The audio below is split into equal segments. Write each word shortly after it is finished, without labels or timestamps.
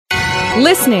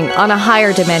Listening on a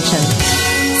higher dimension.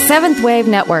 Seventh Wave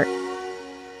Network.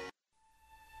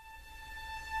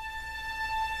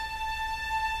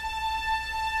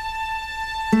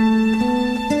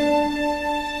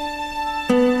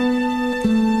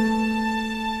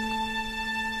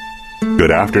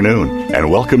 Good afternoon, and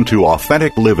welcome to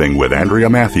Authentic Living with Andrea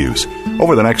Matthews.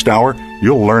 Over the next hour,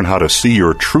 you'll learn how to see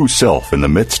your true self in the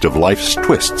midst of life's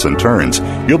twists and turns.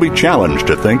 You'll be challenged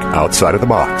to think outside of the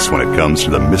box when it comes to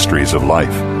the mysteries of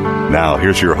life. Now,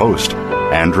 here's your host,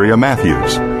 Andrea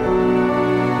Matthews.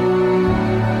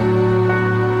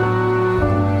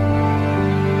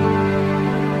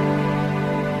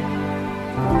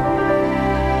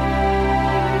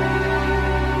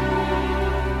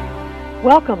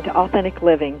 Welcome to Authentic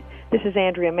Living. This is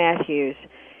Andrea Matthews.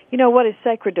 You know, what is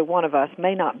sacred to one of us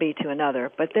may not be to another,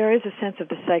 but there is a sense of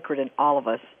the sacred in all of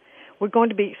us. We're going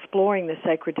to be exploring the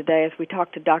sacred today as we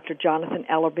talk to Dr. Jonathan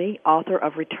Ellerby, author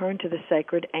of Return to the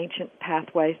Sacred, Ancient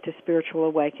Pathways to Spiritual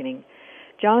Awakening.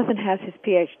 Jonathan has his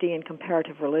Ph.D. in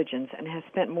comparative religions and has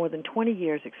spent more than 20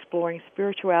 years exploring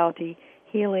spirituality,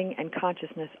 healing, and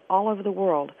consciousness all over the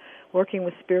world, working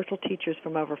with spiritual teachers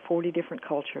from over 40 different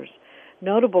cultures.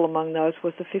 Notable among those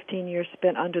was the 15 years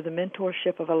spent under the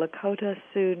mentorship of a Lakota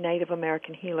Sioux Native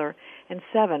American healer and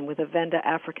 7 with a Venda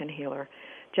African healer.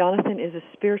 Jonathan is a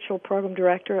spiritual program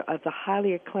director of the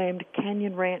highly acclaimed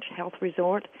Canyon Ranch Health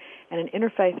Resort and an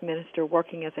interfaith minister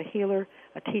working as a healer,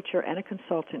 a teacher, and a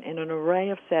consultant in an array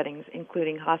of settings,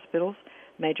 including hospitals,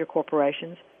 major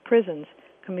corporations, prisons,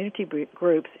 community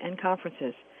groups, and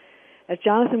conferences. As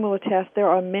Jonathan will attest, there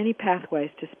are many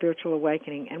pathways to spiritual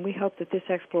awakening, and we hope that this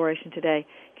exploration today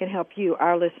can help you,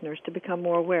 our listeners, to become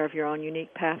more aware of your own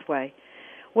unique pathway.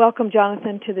 Welcome,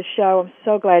 Jonathan, to the show. I'm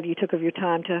so glad you took of your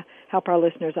time to help our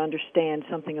listeners understand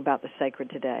something about the sacred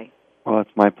today. Well,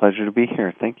 it's my pleasure to be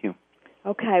here. Thank you.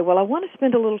 Okay, well, I want to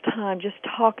spend a little time just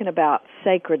talking about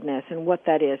sacredness and what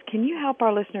that is. Can you help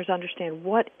our listeners understand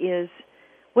what does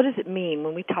it mean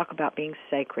when we talk about being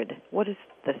sacred? What is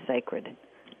the sacred?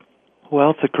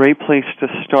 Well, it's a great place to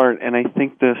start, and I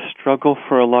think the struggle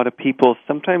for a lot of people,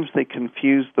 sometimes they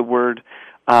confuse the word,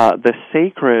 the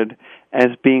sacred, as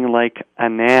being like a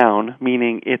noun,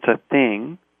 meaning it's a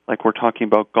thing, like we're talking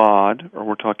about God, or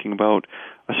we're talking about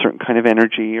a certain kind of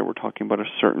energy, or we're talking about a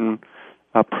certain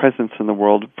presence in the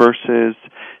world, versus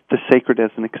the sacred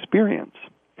as an experience.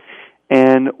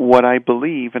 And what I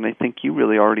believe, and I think you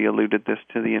really already alluded this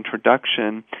to the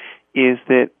introduction, is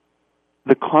that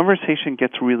the conversation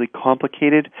gets really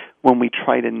complicated when we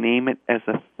try to name it as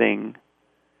a thing,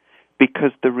 because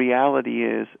the reality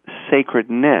is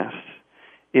sacredness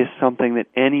is something that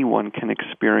anyone can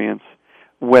experience,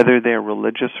 whether they're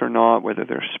religious or not, whether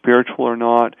they're spiritual or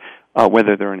not,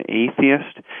 whether they're an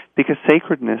atheist, because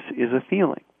sacredness is a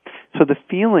feeling. So the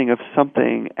feeling of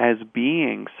something as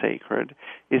being sacred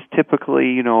is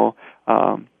typically,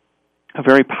 a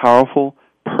very powerful,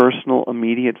 personal,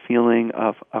 immediate feeling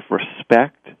of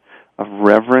respect, of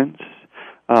reverence,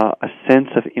 a sense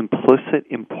of implicit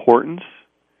importance.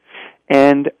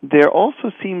 And there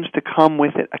also seems to come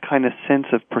with it a kind of sense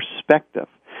of perspective.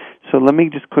 So let me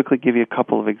just quickly give you a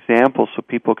couple of examples so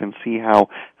people can see how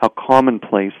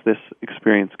commonplace this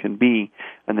experience can be,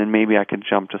 and then maybe I can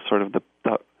jump to sort of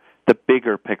the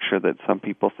bigger picture that some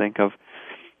people think of.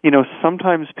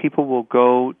 Sometimes people will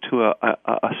go to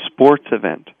a sports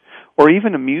event, or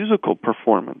even a musical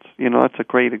performance. That's a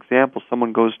great example.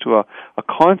 Someone goes to a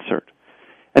concert,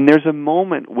 and there's a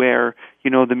moment where,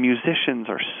 the musicians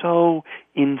are so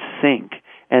in sync,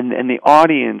 and the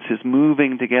audience is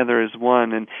moving together as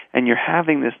one, and you're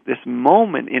having this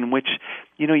moment in which,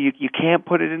 you can't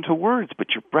put it into words, but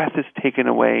your breath is taken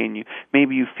away, and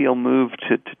maybe you feel moved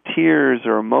to tears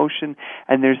or emotion,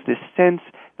 and there's this sense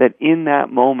that in that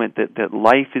moment that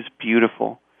life is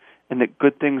beautiful, and that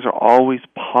good things are always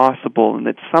possible, and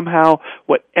that somehow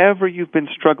whatever you've been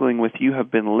struggling with, you have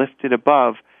been lifted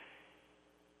above.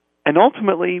 And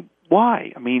ultimately,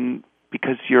 why? I mean,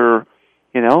 because you're,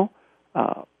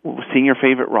 seeing your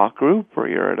favorite rock group, or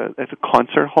you're at a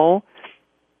concert hall.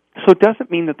 So it doesn't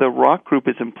mean that the rock group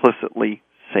is implicitly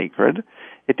sacred.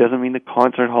 It doesn't mean the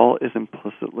concert hall is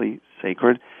implicitly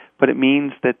sacred, but it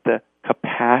means that the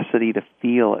capacity to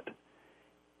feel it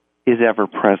is ever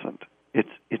present.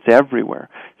 It's everywhere.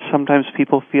 Sometimes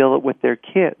people feel it with their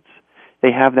kids.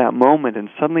 They have that moment, and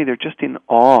suddenly they're just in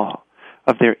awe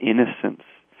of their innocence.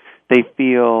 They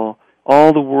feel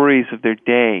all the worries of their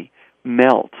day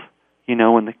melt,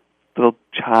 when the little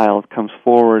child comes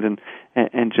forward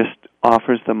and just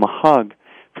offers them a hug.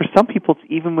 For some people,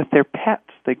 it's even with their pets.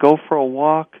 They go for a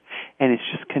walk, and it's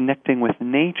just connecting with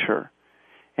nature.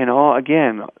 And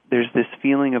again, there's this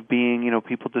feeling of being,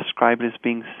 people describe it as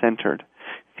being centered,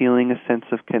 feeling a sense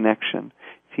of connection,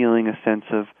 feeling a sense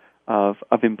of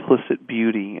implicit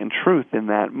beauty and truth in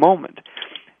that moment.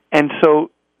 And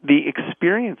so the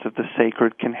experience of the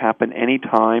sacred can happen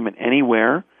anytime and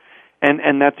anywhere,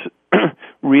 and that's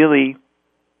really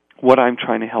what I'm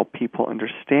trying to help people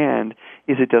understand,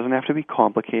 is it doesn't have to be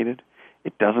complicated.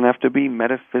 It doesn't have to be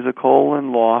metaphysical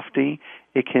and lofty.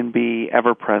 It can be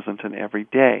ever-present and every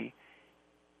day.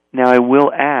 Now, I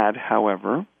will add,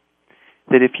 however,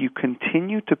 that if you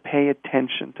continue to pay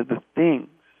attention to the things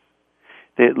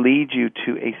that lead you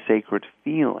to a sacred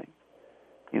feeling,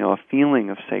 a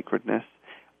feeling of sacredness,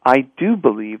 I do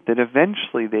believe that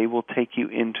eventually they will take you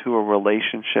into a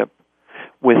relationship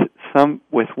with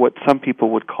what some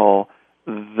people would call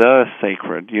the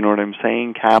sacred. You know what I'm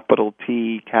saying? Capital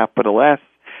T, capital S,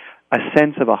 a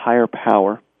sense of a higher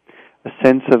power, a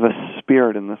sense of a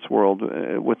spirit in this world,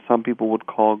 what some people would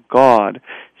call God,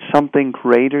 something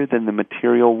greater than the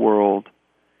material world,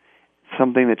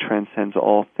 something that transcends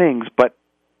all things. But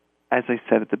as I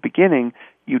said at the beginning,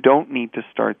 you don't need to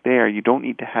start there. You don't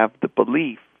need to have the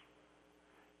belief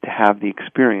to have the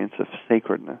experience of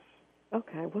sacredness.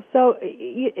 Okay, well, so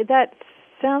that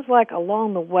sounds like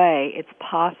along the way it's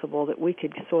possible that we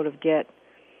could sort of get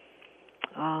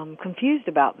confused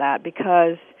about that,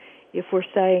 because if we're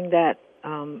saying that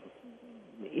I'm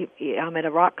at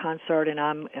a rock concert and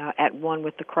I'm at one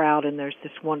with the crowd and there's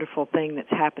this wonderful thing that's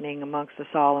happening amongst us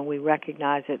all and we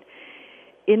recognize it,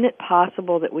 isn't it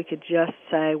possible that we could just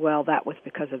say, well, that was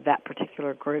because of that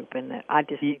particular group and that I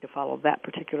just need to follow that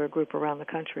particular group around the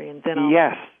country and then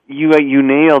Yes, you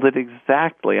nailed it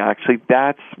exactly. Actually,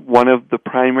 that's one of the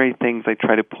primary things I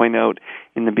try to point out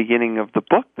in the beginning of the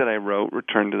book that I wrote,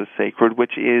 Return to the Sacred,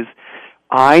 which is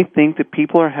I think that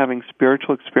people are having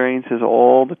spiritual experiences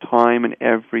all the time and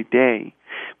every day.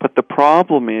 But the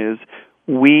problem is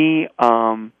we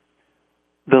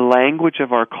the language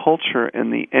of our culture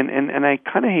and I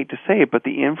kind of hate to say it, but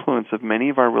the influence of many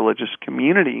of our religious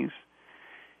communities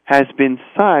has been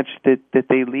such that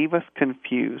they leave us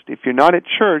confused. If you're not at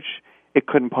church, it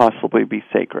couldn't possibly be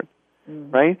sacred,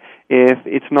 right? If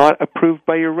it's not approved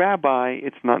by your rabbi,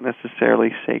 it's not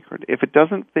necessarily sacred. If it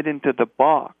doesn't fit into the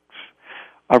box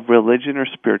of religion or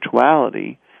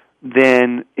spirituality,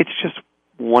 then it's just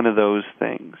one of those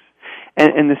things.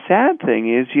 And the sad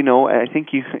thing is, I think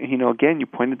again, you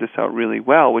pointed this out really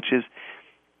well, which is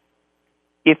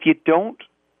if you don't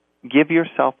give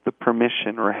yourself the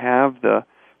permission or have the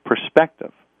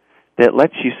perspective that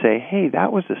lets you say, hey,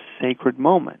 that was a sacred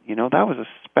moment, that was a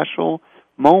special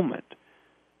moment.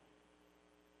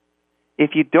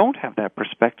 If you don't have that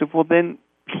perspective, well, then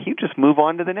you just move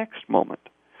on to the next moment.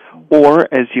 Or,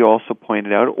 as you also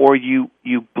pointed out, or you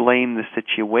blame the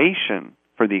situation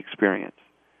for the experience.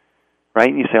 Right?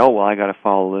 And you say, oh, well, I got to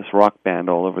follow this rock band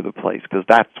all over the place because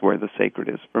that's where the sacred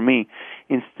is for me.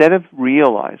 Instead of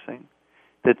realizing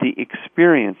that the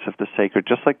experience of the sacred,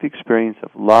 just like the experience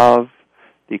of love,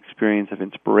 the experience of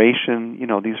inspiration,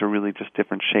 these are really just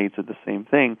different shades of the same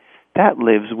thing, that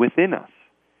lives within us.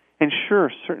 And sure,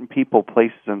 certain people,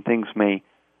 places, and things may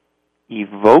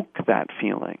evoke that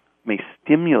feeling, may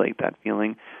stimulate that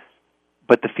feeling,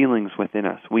 but the feeling's within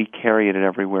us. We carry it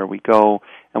everywhere we go,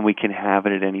 and we can have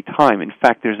it at any time. In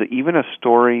fact, there's even a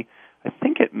story, I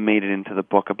think it made it into the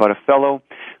book, about a fellow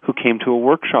who came to a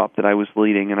workshop that I was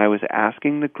leading, and I was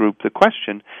asking the group the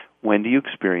question, when do you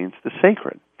experience the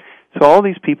sacred? So all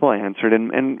these people answered,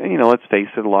 and let's face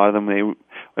it, a lot of them,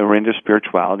 they were into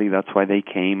spirituality. That's why they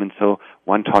came. And so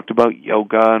one talked about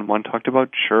yoga, and one talked about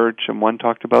church, and one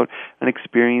talked about an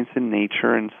experience in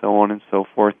nature, and so on and so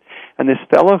forth. And this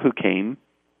fellow who came,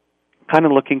 kind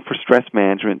of looking for stress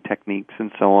management techniques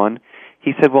and so on,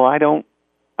 he said, well, I don't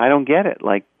get it.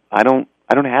 Like, I don't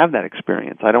have that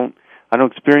experience. I don't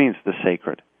experience the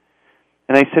sacred.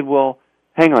 And I said, well,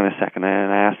 hang on a second.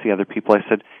 And I asked the other people, I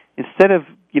said, instead of,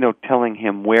 telling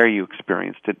him where you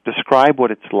experienced it, describe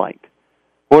what it's like.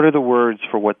 What are the words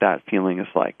for what that feeling is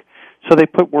like? So they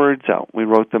put words out. We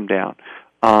wrote them down.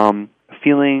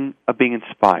 Feeling of being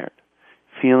inspired.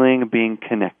 Feeling of being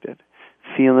connected.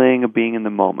 Feeling of being in the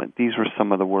moment. These were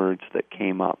some of the words that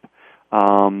came up.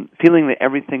 Feeling that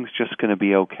everything's just going to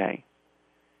be okay.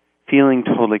 Feeling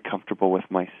totally comfortable with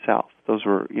myself. Those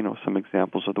were, some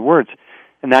examples of the words.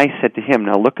 And I said to him,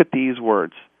 now look at these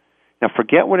words. Now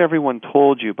forget what everyone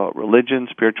told you about religion,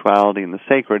 spirituality, and the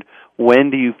sacred.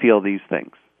 When do you feel these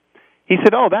things? He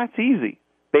said, oh, that's easy.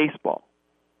 Baseball.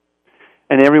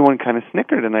 And everyone kind of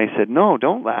snickered, and I said, no,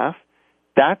 don't laugh.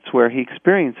 That's where he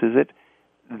experiences it.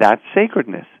 That's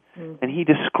sacredness. Mm-hmm. And he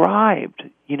described,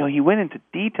 he went into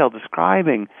detail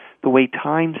describing the way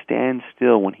time stands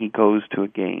still when he goes to a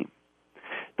game,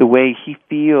 the way he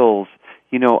feels,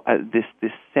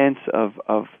 this sense of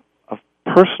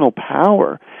personal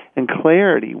power and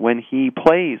clarity when he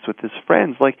plays with his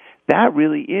friends. Like, that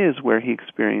really is where he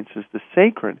experiences the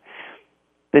sacred.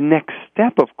 The next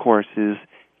step, of course, is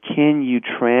can you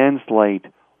translate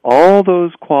all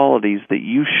those qualities that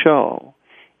you show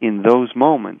in those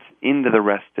moments into the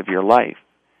rest of your life?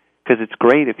 Because it's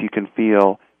great if you can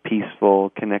feel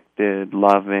peaceful, connected,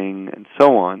 loving, and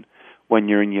so on when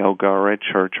you're in yoga or at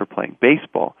church or playing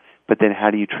baseball. But then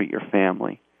how do you treat your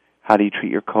family? How do you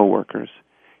treat your coworkers?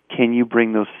 Can you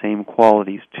bring those same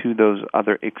qualities to those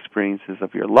other experiences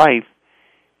of your life?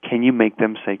 Can you make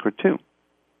them sacred too?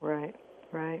 Right.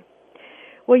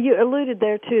 Well, you alluded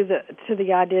there to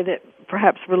the idea that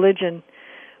perhaps religion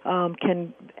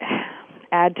can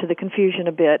add to the confusion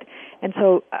a bit, and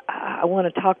so I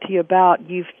want to talk to you about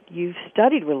you've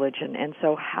studied religion, and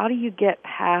so how do you get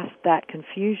past that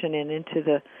confusion and into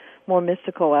the more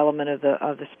mystical element of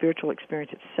the spiritual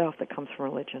experience itself that comes from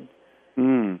religion?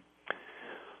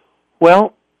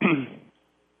 Well,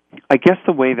 I guess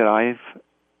the way that I've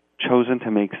chosen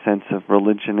to make sense of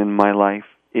religion in my life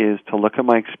is to look at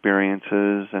my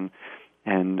experiences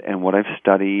and what I've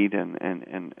studied and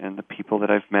the people that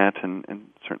I've met and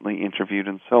certainly interviewed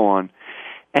and so on,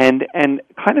 and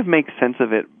kind of make sense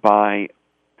of it by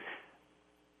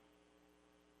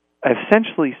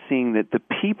essentially seeing that the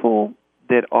people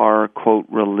that are, quote,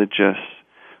 religious,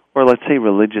 or let's say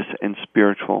religious and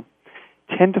spiritual,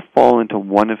 tend to fall into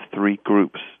one of three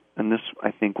groups, and this,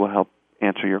 I think, will help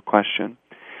answer your question.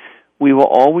 We will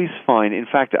always find, in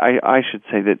fact, I should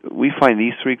say that we find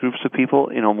these three groups of people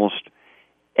in almost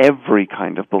every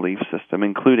kind of belief system,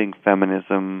 including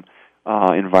feminism,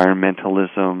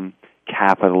 environmentalism,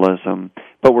 capitalism,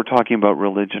 but we're talking about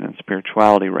religion and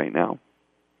spirituality right now.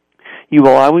 You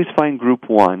will always find group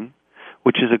one,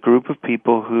 which is a group of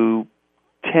people who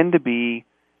tend to be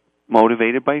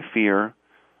motivated by fear,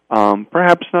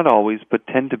 perhaps not always, but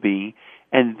tend to be,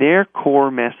 and their core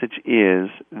message is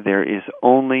there is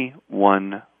only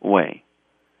one way.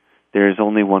 There is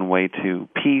only one way to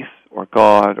peace or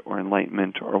God or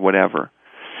enlightenment or whatever.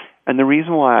 And the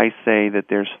reason why I say that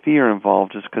there's fear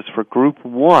involved is because for group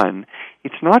one,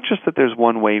 it's not just that there's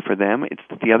one way for them, it's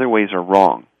that the other ways are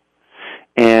wrong.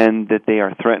 And that they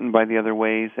are threatened by the other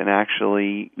ways and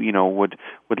actually,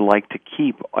 would like to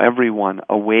keep everyone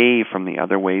away from the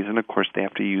other ways. And, of course, they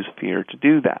have to use fear to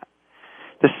do that.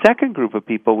 The second group of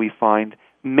people we find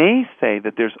may say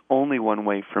that there's only one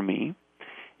way for me,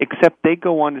 except they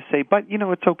go on to say, but,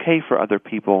 it's okay for other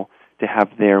people to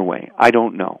have their way. I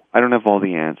don't know. I don't have all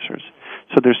the answers.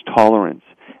 So there's tolerance.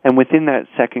 And within that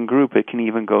second group, it can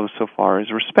even go so far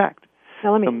as respect.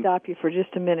 Now, let me stop you for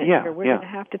just a minute here. We're going to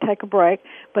have to take a break,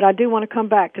 but I do want to come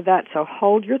back to that, so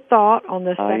hold your thought on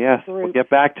the second group. We'll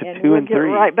get back to 2 and 3. We'll get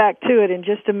right back to it in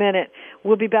just a minute.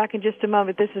 We'll be back in just a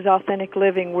moment. This is Authentic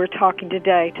Living. We're talking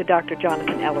today to Dr.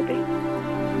 Jonathan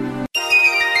Ellerby.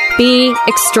 Be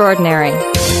extraordinary.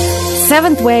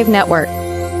 Seventh Wave Network.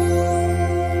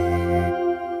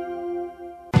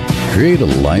 Create a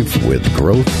life with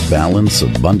growth, balance,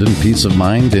 abundant peace of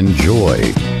mind, and joy.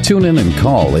 Tune in and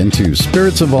call into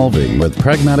Spirits Evolving with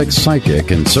pragmatic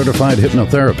psychic and certified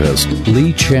hypnotherapist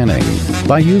Lee Channing.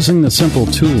 By using the simple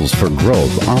tools for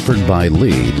growth offered by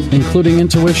Lee, including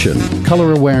intuition,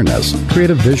 color awareness,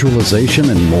 creative visualization,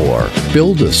 and more,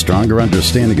 build a stronger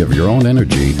understanding of your own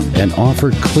energy and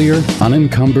offer clear,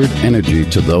 unencumbered energy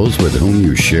to those with whom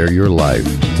you share your life.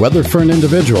 Whether for an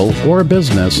individual or a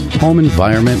business, home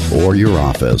environment, or your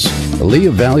office, Lee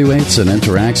evaluates and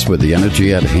interacts with the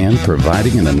energy at hand,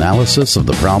 providing an analysis of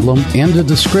the problem and a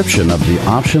description of the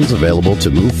options available to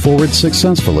move forward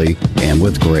successfully and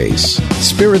with grace.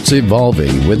 Spirits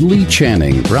Evolving with Lee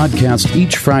Channing, broadcast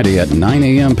each Friday at 9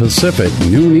 a.m. Pacific,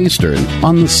 noon Eastern,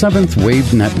 on the Seventh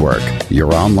Wave Network,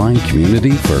 your online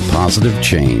community for positive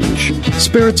change.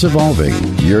 Spirits Evolving,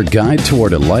 your guide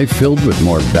toward a life filled with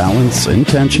more balance,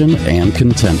 intention, and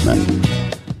contentment.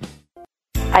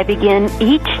 I begin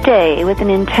each day with an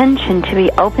intention to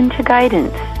be open to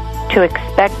guidance, to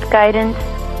expect guidance,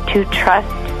 to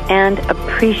trust and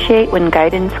appreciate when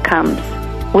guidance comes.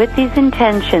 With these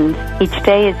intentions, each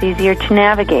day is easier to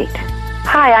navigate.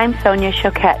 Hi, I'm Sonia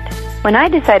Choquette. When I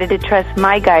decided to trust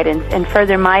my guidance and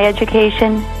further my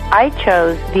education, I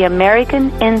chose the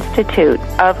American Institute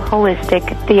of Holistic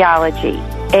Theology,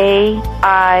 AIHT,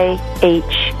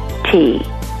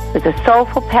 with a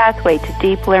soulful pathway to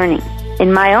deep learning.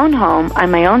 In my own home,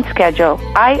 on my own schedule,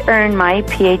 I earned my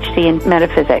PhD in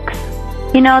metaphysics.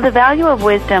 You know, the value of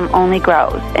wisdom only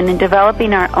grows, and in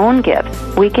developing our own gifts,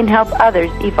 we can help others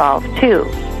evolve too.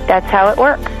 That's how it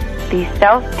works. These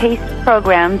self-paced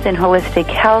programs in holistic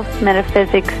health,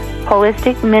 metaphysics,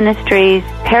 holistic ministries,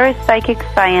 parapsychic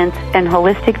science, and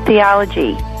holistic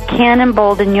theology can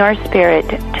embolden your spirit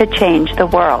to change the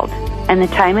world. And the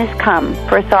time has come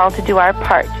for us all to do our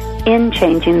part in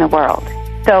changing the world.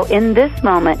 So in this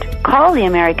moment, call the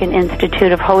American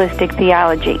Institute of Holistic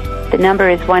Theology. The number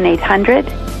is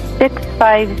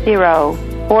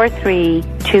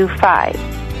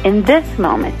 1-800-650-4325. In this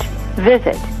moment,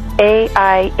 visit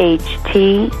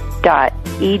aiht.edu.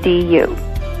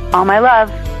 All my love.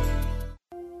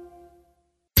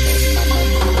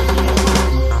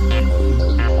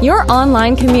 Your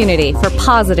online community for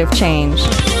positive change.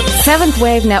 Seventh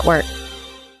Wave Network.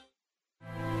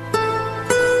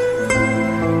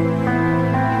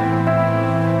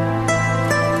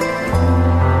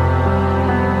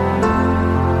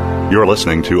 You're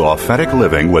listening to Authentic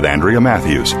Living with Andrea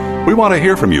Matthews. We want to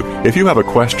hear from you. If you have a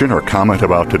question or comment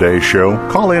about today's show,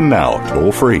 call in now,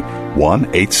 toll free,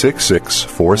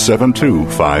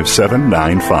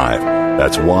 1-866-472-5795.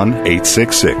 That's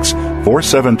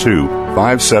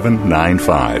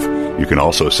 1-866-472-5795. You can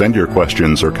also send your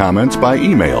questions or comments by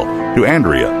email to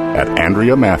Andrea at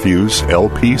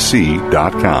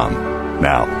AndreaMatthewsLPC.com.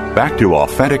 Now, back to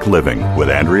Authentic Living with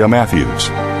Andrea Matthews.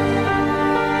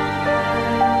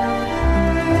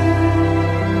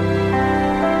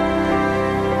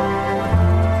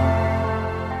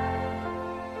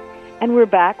 And we're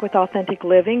back with Authentic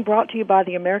Living, brought to you by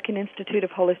the American Institute of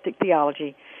Holistic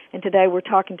Theology. And today we're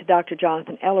talking to Dr.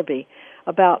 Jonathan Ellerby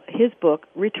about his book,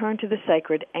 Return to the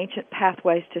Sacred, Ancient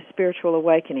Pathways to Spiritual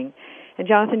Awakening. And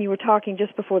Jonathan, you were talking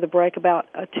just before the break about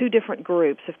two different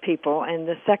groups of people, and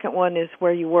the second one is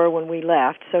where you were when we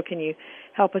left. So can you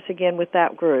help us again with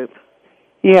that group?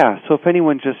 Yeah, so if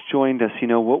anyone just joined us,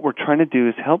 what we're trying to do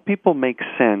is help people make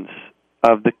sense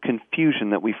of the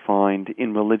confusion that we find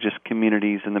in religious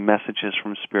communities and the messages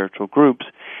from spiritual groups.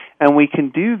 And we can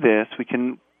do this, we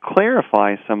can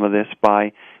clarify some of this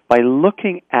by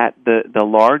looking at the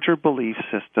larger belief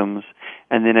systems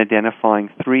and then identifying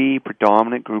three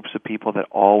predominant groups of people that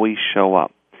always show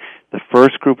up. The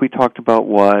first group we talked about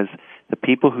was the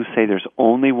people who say there's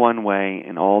only one way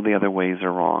and all the other ways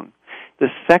are wrong. The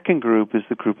second group is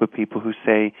the group of people who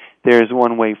say there's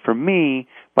one way for me,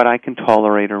 but I can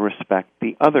tolerate or respect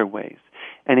the other ways.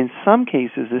 And in some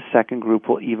cases, this second group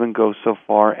will even go so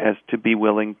far as to be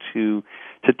willing to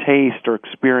taste or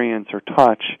experience or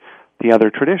touch the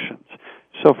other traditions.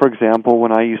 So, for example,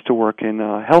 when I used to work in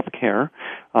healthcare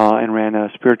and ran a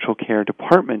spiritual care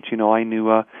department, I knew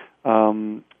a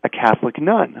Catholic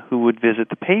nun who would visit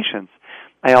the patients.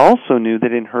 I also knew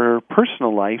that in her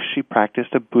personal life, she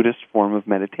practiced a Buddhist form of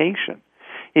meditation.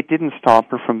 It didn't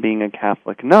stop her from being a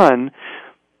Catholic nun.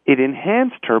 It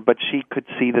enhanced her, but she could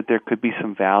see that there could be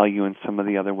some value in some of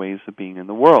the other ways of being in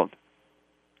the world.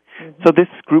 Mm-hmm. So this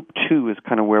group 2 is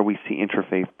kind of where we see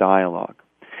interfaith dialogue.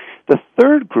 The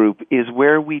third group is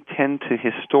where we tend to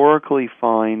historically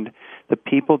find the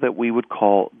people that we would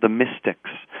call the mystics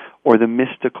or the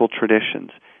mystical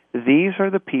traditions. These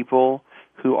are the people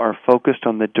who are focused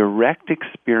on the direct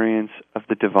experience of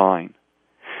the divine.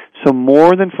 So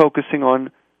more than focusing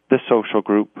on the social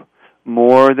group,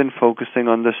 more than focusing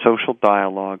on the social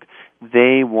dialogue,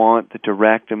 they want the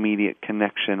direct, immediate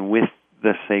connection with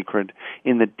the sacred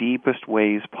in the deepest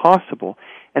ways possible.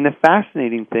 And the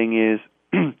fascinating thing is,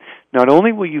 not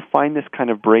only will you find this kind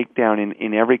of breakdown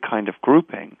in every kind of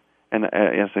grouping, and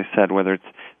as I said, whether it's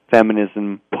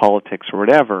feminism, politics, or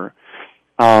whatever,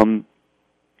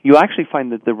 you actually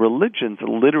find that the religions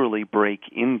literally break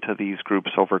into these groups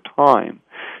over time.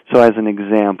 So as an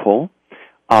example,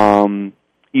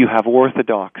 you have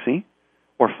orthodoxy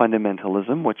or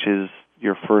fundamentalism, which is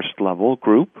your first level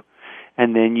group,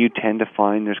 and then you tend to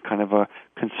find there's kind of a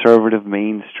conservative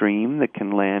mainstream that can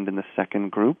land in the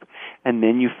second group, and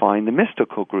then you find the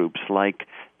mystical groups like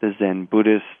the Zen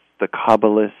Buddhists, the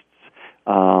Kabbalists,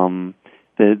 the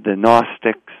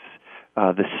Gnostics,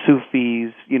 the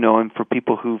Sufis, and for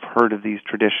people who've heard of these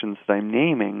traditions that I'm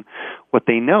naming, what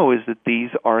they know is that these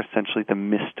are essentially the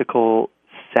mystical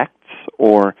sects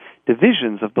or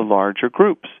divisions of the larger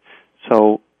groups.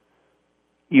 So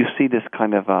you see this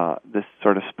kind of this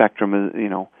sort of spectrum,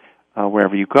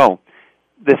 wherever you go.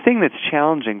 The thing that's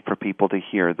challenging for people to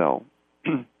hear, though,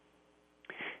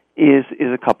 is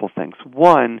a couple things.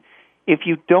 One, if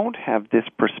you don't have this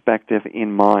perspective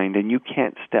in mind and you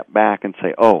can't step back and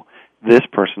say, oh, this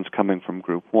person's coming from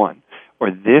group 1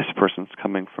 or this person's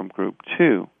coming from group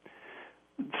 2,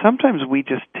 sometimes we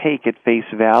just take at face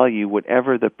value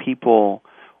whatever the people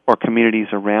or communities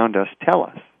around us tell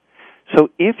us. So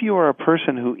if you are a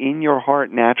person who in your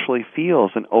heart naturally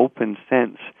feels an open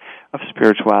sense of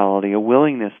spirituality, a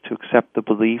willingness to accept the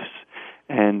beliefs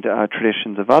and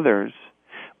traditions of others,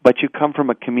 but you come from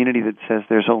a community that says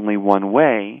there's only one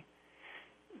way,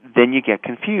 then you get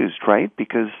confused, right?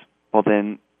 Because, well,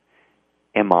 then,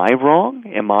 am I wrong?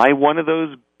 Am I one of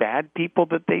those bad people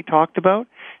that they talked about?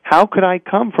 How could I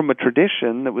come from a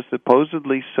tradition that was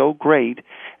supposedly so great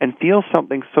and feel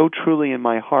something so truly in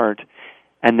my heart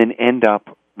and then end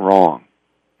up wrong,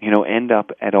 end up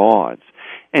at odds?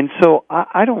 And so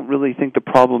I don't really think the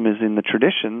problem is in the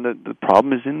tradition. The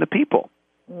problem is in the people.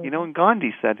 And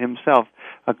Gandhi said himself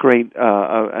a great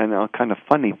and a kind of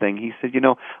funny thing. He said,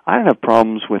 I don't have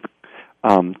problems with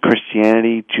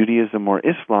Christianity, Judaism, or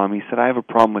Islam. He said, I have a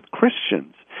problem with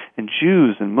Christians and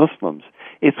Jews and Muslims.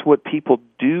 It's what people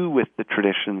do with the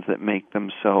traditions that make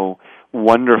them so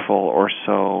wonderful or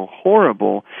so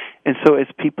horrible. And so as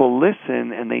people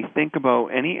listen and they think about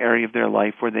any area of their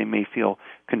life where they may feel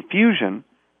confusion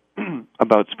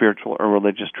about spiritual or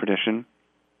religious tradition,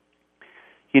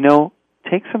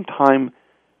 take some time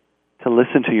to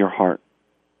listen to your heart.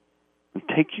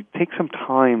 Take some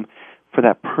time for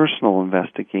that personal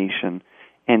investigation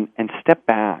and step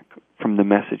back from the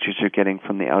messages you're getting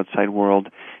from the outside world,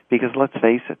 because let's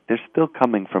face it, they're still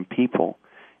coming from people,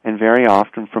 and very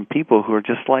often from people who are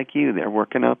just like you. They're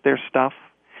working out their stuff,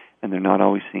 and they're not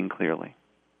always seeing clearly.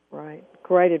 Right.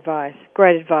 Great advice.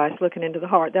 Great advice, looking into the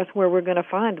heart. That's where we're going to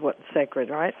find what's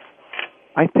sacred, right?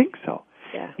 I think so.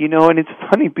 Yeah. And it's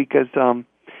funny because,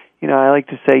 I like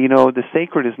to say, the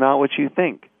sacred is not what you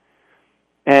think.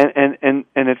 And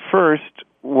at first,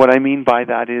 what I mean by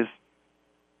that is,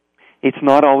 it's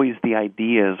not always the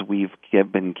ideas we've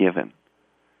been given.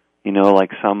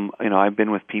 Like I've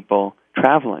been with people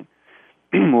traveling.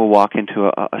 We'll walk into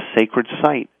a sacred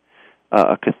site,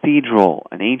 a cathedral,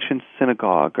 an ancient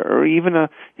synagogue, or even a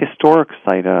historic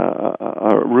site,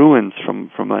 ruins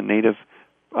from a native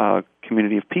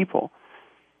community of people.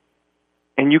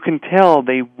 And you can tell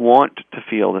they want to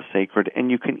feel the sacred, and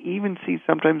you can even see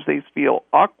sometimes they feel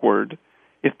awkward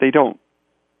if they don't.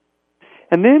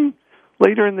 And then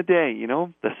later in the day,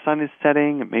 the sun is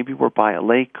setting, and maybe we're by a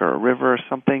lake or a river or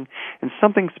something, and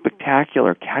something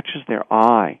spectacular catches their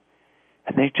eye,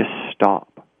 and they just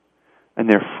stop, and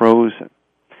they're frozen,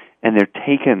 and they're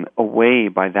taken away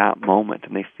by that moment,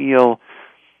 and they feel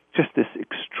just this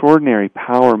extraordinary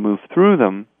power move through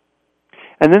them.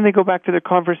 And then they go back to their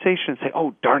conversation and say,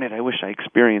 oh, darn it, I wish I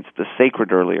experienced the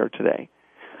sacred earlier today.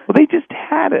 Well, they just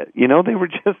had it, they were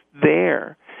just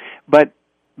there. But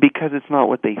because it's not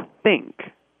what they think,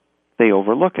 they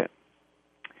overlook it.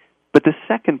 But the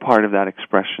second part of that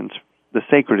expression, the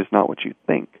sacred is not what you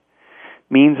think,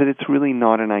 means that it's really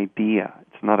not an idea.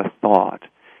 It's not a thought.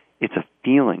 It's a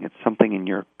feeling. It's something in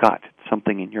your gut. It's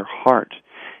something in your heart.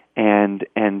 And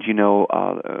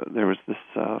there was this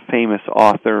famous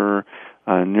author,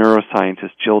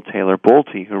 neuroscientist Jill Taylor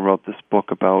Bolte, who wrote this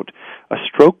book about a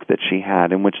stroke that she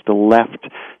had, in which the left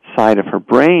side of her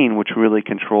brain, which really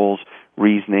controls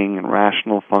reasoning and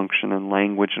rational function and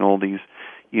language and all these,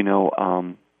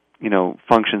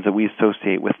 functions that we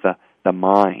associate with the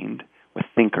mind, with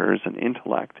thinkers and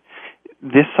intellect,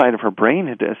 this side of her brain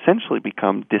had essentially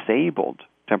become disabled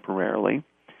temporarily.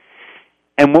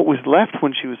 And what was left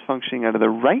when she was functioning out of the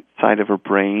right side of her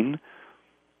brain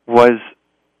was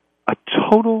a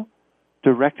total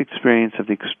direct experience of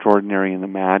the extraordinary and the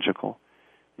magical.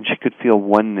 And she could feel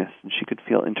oneness, and she could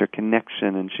feel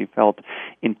interconnection, and she felt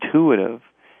intuitive.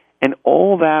 And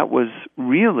all that was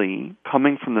really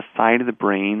coming from the side of the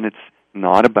brain that's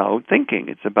not about thinking.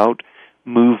 It's about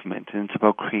movement, and it's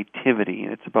about creativity,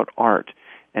 and it's about art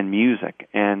and music.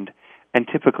 And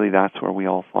typically that's where we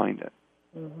all find it.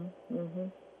 Mm-hmm. Mm-hmm.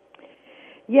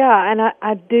 Yeah, and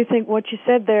I do think what you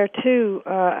said there, too,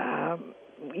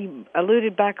 you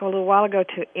alluded back a little while ago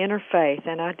to interfaith,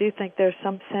 and I do think there's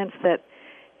some sense that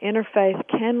interfaith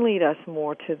can lead us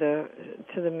more to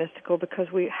the mystical, because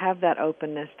we have that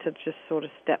openness to just sort of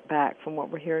step back from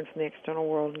what we're hearing from the external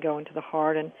world and go into the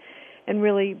heart and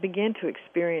really begin to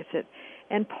experience it.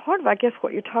 And part of, I guess,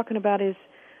 what you're talking about is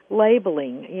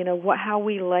labeling, how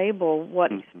we label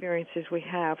what experiences we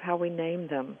have, how we name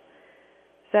them.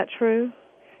 Is that true?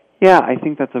 Yeah, I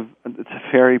think it's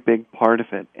a very big part of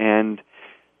it. And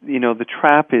the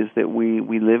trap is that we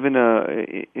live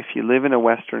if you live in a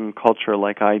Western culture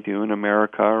like I do in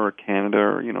America or Canada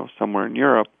or, somewhere in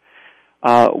Europe,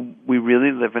 we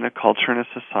really live in a culture and a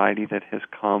society that has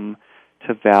come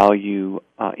to value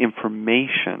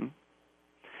information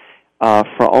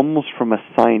from a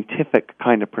scientific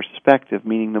kind of perspective,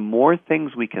 meaning the more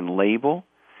things we can label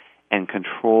and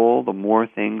control, the more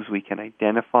things we can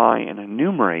identify and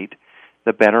enumerate,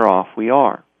 the better off we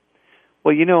are.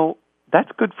 Well, you know, that's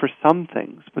good for some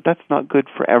things, but that's not good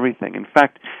for everything. In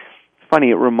fact, it's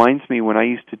funny, it reminds me when I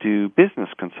used to do business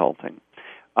consulting.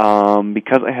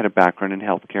 Because I had a background in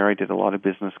healthcare, I did a lot of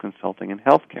business consulting in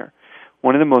healthcare.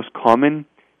 One of the most common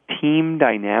team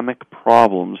dynamic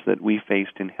problems that we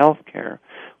faced in healthcare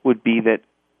would be that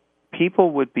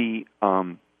people would be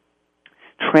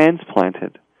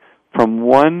transplanted from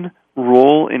one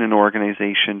role in an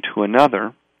organization to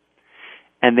another,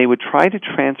 and they would try to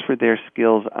transfer their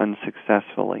skills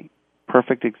unsuccessfully.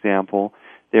 Perfect example,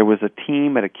 there was a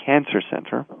team at a cancer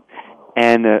center,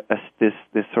 and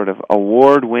this sort of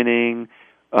award-winning,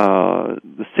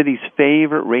 the city's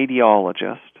favorite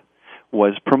radiologist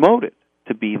was promoted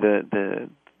to be the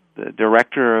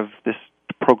director of this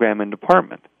program and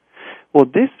department. Well,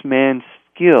 this man's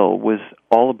skill was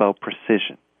all about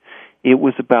precision. It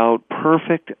was about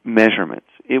perfect measurements.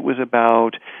 It was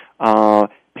about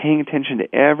paying attention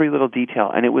to every little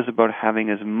detail, and it was about having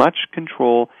as much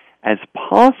control as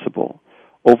possible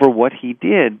over what he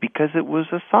did because it was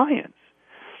a science.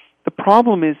 The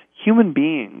problem is human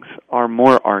beings are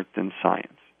more art than science.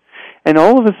 And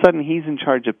all of a sudden he's in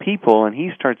charge of people, and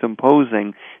he starts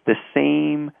imposing the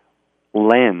same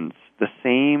lens, the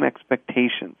same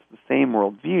expectations, the same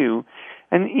worldview,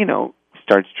 and, you know,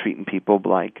 starts treating people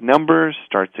like numbers,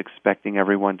 starts expecting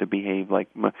everyone to behave like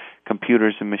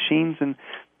computers and machines, and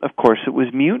of course it was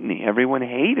mutiny. Everyone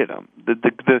hated him.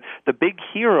 The big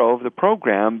hero of the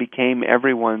program became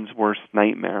everyone's worst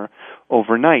nightmare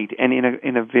overnight. And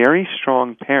in a very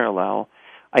strong parallel,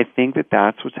 I think that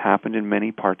that's what's happened in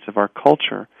many parts of our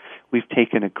culture. We've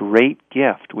taken a great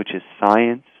gift, which is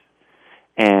science,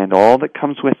 and all that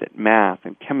comes with it, math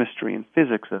and chemistry and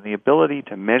physics, and the ability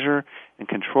to measure and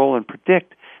control and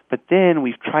predict, but then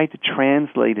we've tried to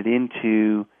translate it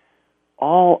into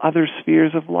all other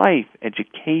spheres of life,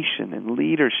 education and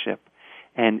leadership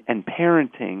and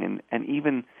parenting and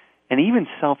even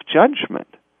self-judgment.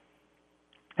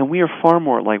 And we are far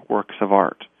more like works of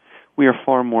art. We are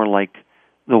far more like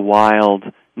the wild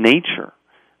nature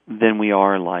than we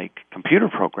are like computer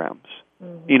programs.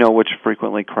 You know, which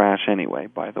frequently crash anyway,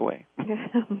 by the way.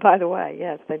 By the way,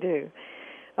 yes, they do.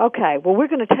 Okay, well, we're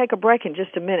going to take a break in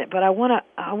just a minute, but I want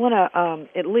to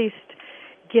at least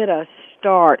get a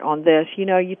start on this. You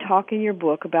know, you talk in your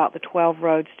book about the 12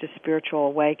 roads to spiritual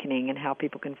awakening and how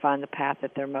people can find the path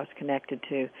that they're most connected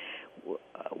to.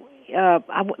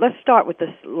 Let's start with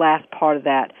this last part of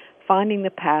that, finding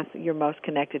the path you're most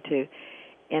connected to.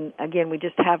 And again, we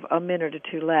just have a minute or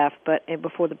two left,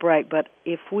 before the break. But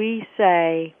if we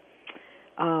say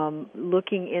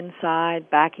looking inside,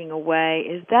 backing away,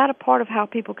 is that a part of how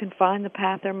people can find the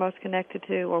path they're most connected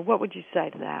to, or what would you say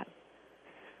to that?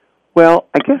 Well,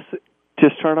 I guess to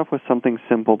start off with something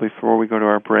simple before we go to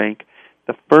our break,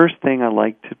 the first thing I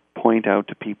like to point out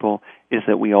to people is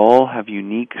that we all have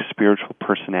unique spiritual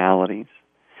personalities,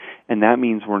 and that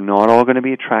means we're not all going to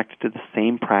be attracted to the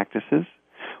same practices.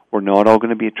 We're not all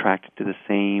going to be attracted to the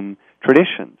same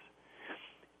traditions.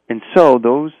 And so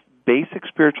those basic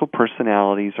spiritual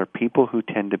personalities are people who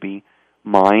tend to be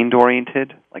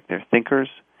mind-oriented, like they're thinkers,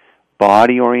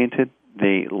 body-oriented,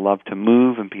 they love to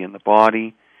move and be in the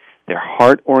body. They're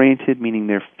heart-oriented, meaning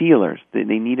they're feelers. They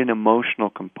need an emotional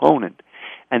component.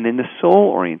 And then the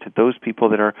soul-oriented, those people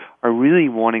that are really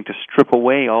wanting to strip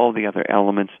away all the other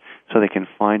elements so they can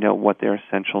find out what their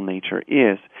essential nature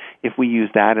is. If we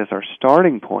use that as our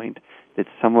starting point, that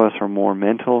some of us are more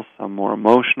mental, some more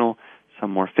emotional,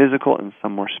 some more physical, and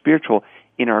some more spiritual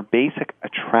in our basic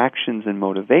attractions and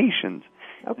motivations,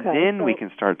 then we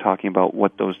can start talking about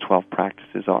what those 12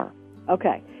 practices are.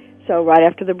 Okay. So right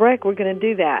after the break, we're going to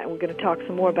do that, and we're going to talk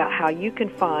some more about how you can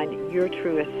find your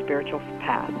truest spiritual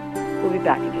path. We'll be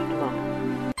back in just a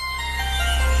moment.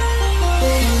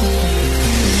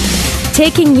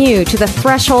 Taking you to the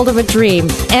threshold of a dream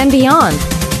and beyond.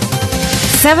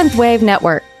 Seventh Wave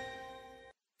Network.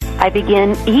 I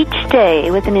begin each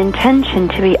day with an intention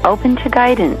to be open to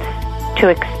guidance, to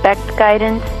expect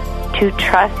guidance, to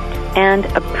trust and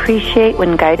appreciate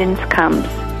when guidance comes.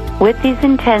 With these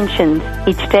intentions,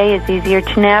 each day is easier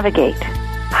to navigate.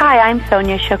 Hi, I'm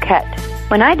Sonia Choquette.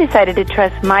 When I decided to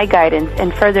trust my guidance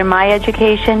and further my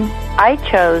education, I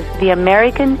chose the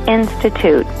American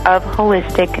Institute of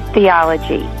Holistic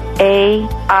Theology, AIHT,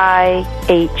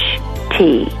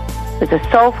 with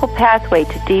a soulful pathway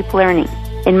to deep learning.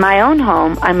 In my own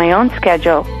home, on my own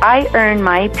schedule, I earned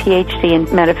my PhD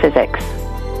in metaphysics.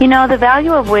 You know, the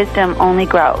value of wisdom only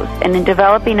grows, and in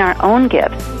developing our own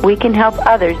gifts, we can help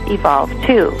others evolve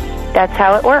too. That's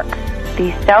how it works.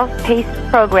 these self-paced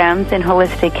programs in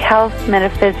holistic health,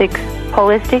 metaphysics,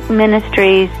 holistic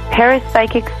ministries,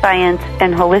 parapsychic science,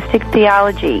 and holistic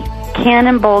theology can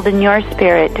embolden your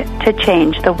spirit to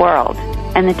change the world.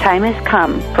 And the time has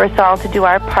come for us all to do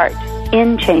our part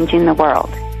in changing the world.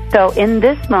 So in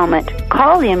this moment,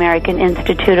 call the American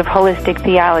Institute of Holistic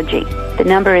Theology. The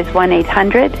number is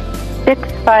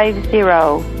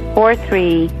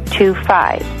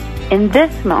 1-800-650-4325. In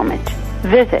this moment,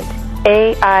 visit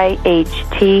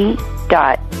aiht.edu.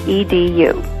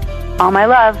 All my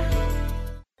love.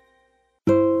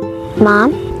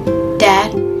 Mom?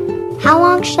 Dad? How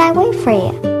long should I wait for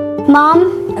you?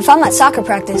 Mom? If I'm at soccer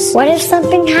practice. What if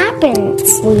something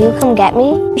happens? Will you come get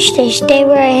me? Should I stay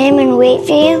where I am and wait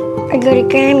for you? Or go to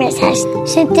Grandma's house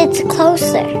since it's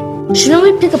closer? Shouldn't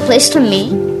we pick a place to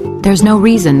meet? There's no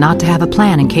reason not to have a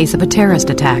plan in case of a terrorist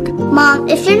attack. Mom,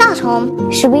 if you're not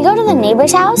home, should we go to the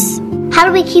neighbor's house? How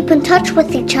do we keep in touch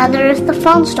with each other if the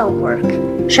phones don't work?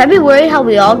 Should I be worried how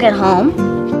we all get home?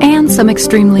 And some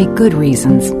extremely good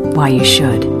reasons why you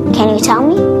should. Can you tell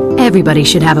me? Everybody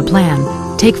should have a plan.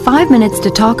 Take 5 minutes to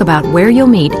talk about where you'll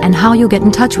meet and how you'll get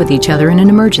in touch with each other in an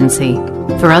emergency.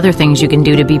 For other things you can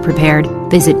do to be prepared,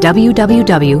 visit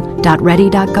www.ready.gov.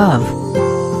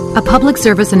 A public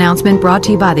service announcement brought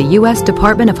to you by the U.S.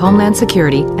 Department of Homeland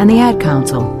Security and the Ad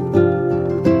Council.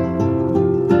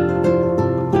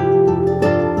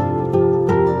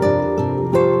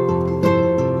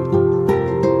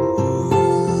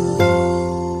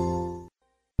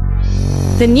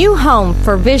 The new home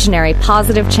for visionary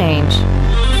positive change.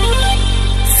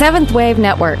 Seventh Wave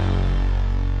Network.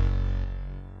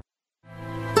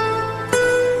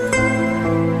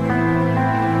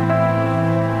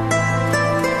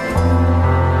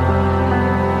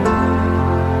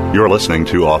 You're listening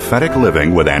to Authentic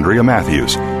Living with Andrea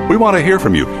Matthews. We want to hear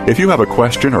from you. If you have a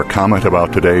question or comment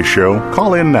about today's show,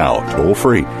 call in now, toll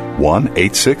free,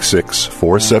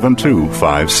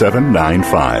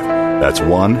 1-866-472-5795. That's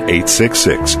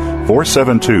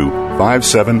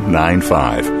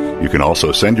 1-866-472-5795. You can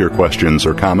also send your questions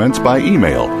or comments by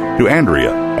email to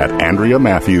Andrea at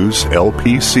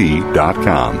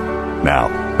AndreaMatthewsLPC.com. Now,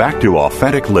 back to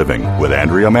Authentic Living with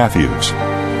Andrea Matthews.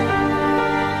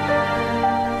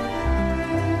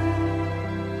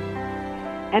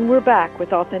 And we're back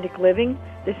with Authentic Living.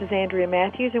 This is Andrea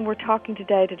Matthews, and we're talking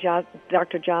today to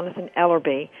Dr. Jonathan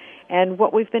Ellerby. And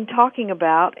what we've been talking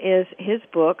about is his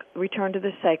book, Return to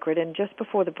the Sacred. And just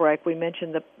before the break, we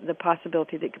mentioned the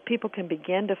possibility that people can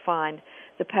begin to find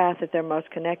the path that they're most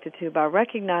connected to by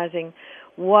recognizing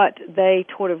what they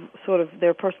sort of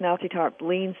their personality type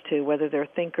leans to, whether they're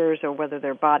thinkers or whether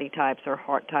they're body types or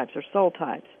heart types or soul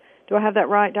types. Do I have that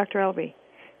right, Dr. Ellerby?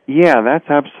 Yeah, that's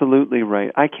absolutely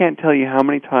right. I can't tell you how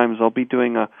many times I'll be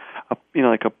doing a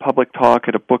public talk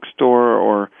at a bookstore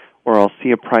or I'll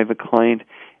see a private client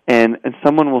and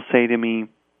someone will say to me,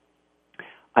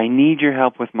 I need your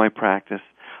help with my practice.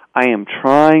 I am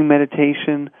trying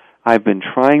meditation. I've been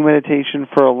trying meditation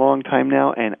for a long time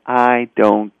now and I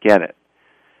don't get it.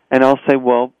 And I'll say,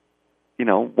 well,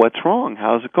 what's wrong?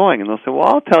 How's it going? And they'll say, well,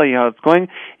 I'll tell you how it's going.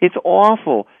 It's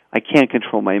awful. I can't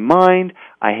control my mind.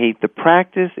 I hate the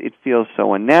practice. It feels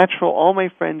so unnatural. All my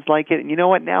friends like it. And you know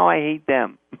what? Now I hate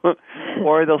them.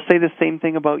 Or they'll say the same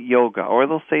thing about yoga. Or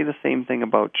they'll say the same thing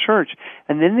about church.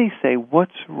 And then they say,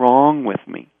 what's wrong with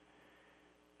me?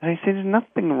 And I say, there's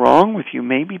nothing wrong with you.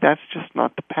 Maybe that's just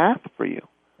not the path for you.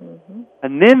 Mm-hmm.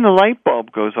 And then the light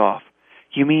bulb goes off.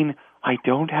 You mean I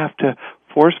don't have to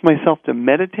force myself to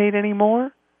meditate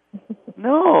anymore?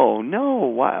 No.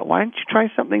 Why don't you try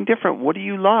something different? What do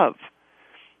you love?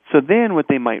 So then what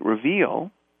they might reveal,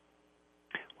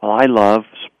 well, I love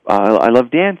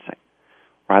dancing,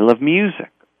 or I love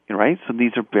music, right? So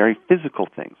these are very physical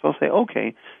things. So I'll say,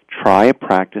 okay, try a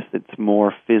practice that's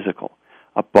more physical,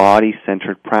 a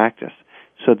body-centered practice.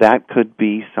 So that could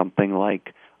be something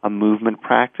like a movement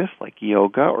practice, like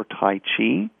yoga or Tai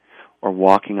Chi, or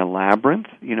walking a labyrinth,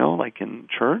 like in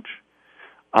church.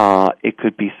 It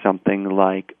could be something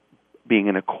like being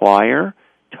in a choir,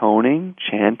 toning,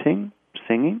 chanting,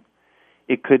 singing.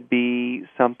 It could be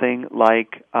something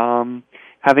like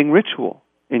having ritual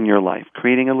in your life,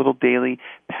 creating a little daily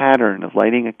pattern of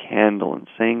lighting a candle and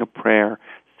saying a prayer,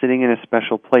 sitting in a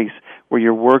special place where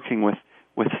you're working with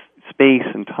space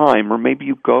and time, or maybe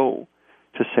you go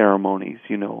to ceremonies,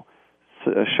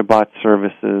 Shabbat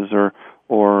services or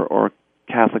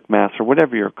Catholic Mass or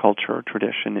whatever your culture or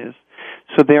tradition is.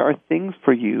 So there are things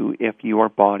for you if you are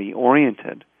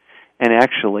body-oriented. And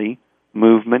actually,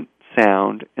 movement,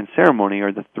 sound, and ceremony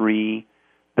are the three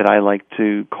that I like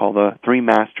to call the three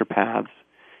master paths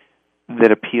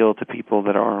that appeal to people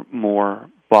that are more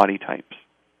body types.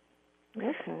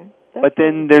 Okay. But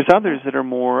then there's others that are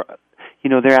more,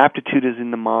 their aptitude is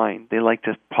in the mind. They like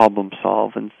to problem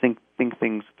solve and think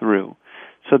things through.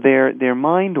 So they're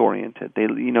mind oriented. They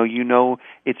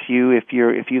it's you if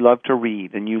you love to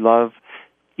read and you love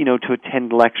to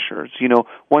attend lectures.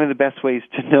 One of the best ways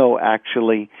to know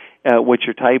actually what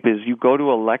your type is, you go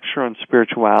to a lecture on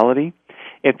spirituality.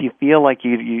 If you feel like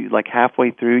you like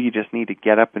halfway through you just need to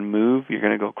get up and move, you're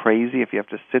going to go crazy if you have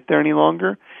to sit there any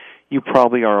longer, you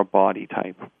probably are a body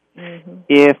type. Mm-hmm.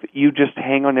 If you just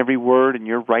hang on every word and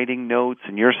you're writing notes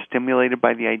and you're stimulated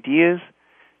by the ideas,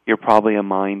 you're probably a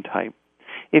mind type.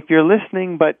 If you're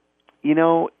listening but,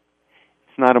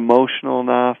 it's not emotional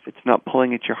enough, it's not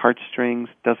pulling at your heartstrings,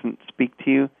 doesn't speak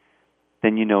to you,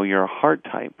 then you're a heart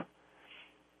type.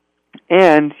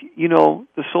 And,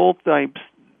 the soul types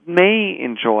may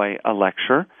enjoy a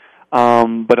lecture,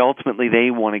 but ultimately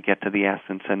they want to get to the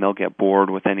essence and they'll get bored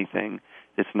with anything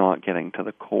that's not getting to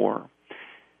the core.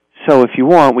 So if you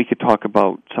want, we could talk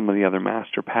about some of the other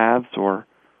master paths or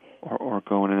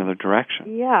go in another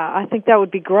direction. Yeah, I think that would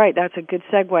be great. That's a good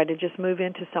segue to just move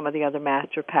into some of the other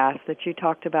master paths that you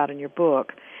talked about in your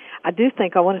book. I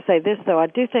want to say this, though. I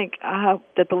do think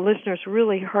that the listeners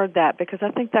really heard that, because I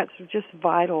think that's just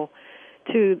vital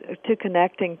to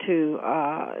connecting to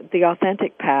the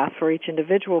authentic path for each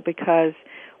individual, because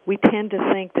we tend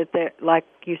to think that, like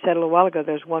you said a little while ago,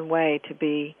 there's one way to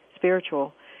be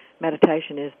spiritual.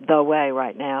 Meditation is the way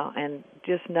right now, and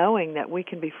just knowing that we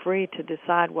can be free to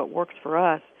decide what works for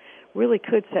us really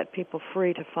could set people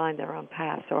free to find their own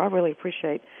path. So I really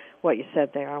appreciate what you said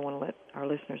there. I want to let our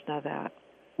listeners know that.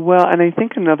 Well, and I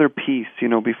think another piece,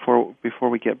 before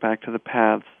we get back to the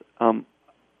paths,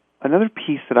 another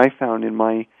piece that I found in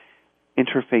my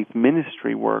interfaith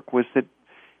ministry work was that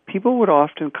people would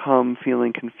often come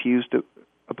feeling confused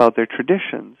about their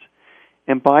traditions.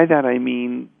 And by that I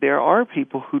mean there are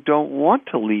people who don't want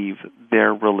to leave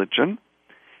their religion.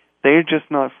 They're just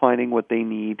not finding what they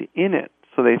need in it.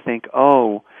 So they think,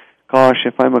 oh, gosh,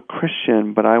 if I'm a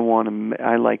Christian but I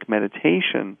like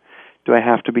meditation, do I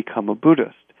have to become a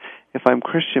Buddhist? If I'm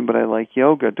Christian but I like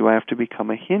yoga, do I have to become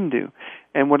a Hindu?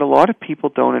 And what a lot of people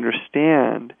don't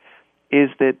understand is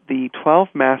that the 12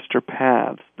 master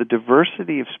paths, the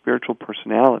diversity of spiritual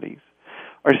personalities,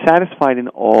 are satisfied in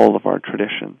all of our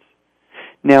traditions.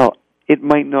 Now, it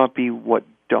might not be what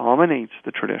dominates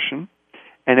the tradition,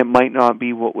 and it might not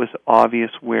be what was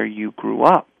obvious where you grew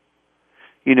up.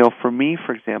 For me,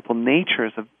 for example, nature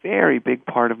is a very big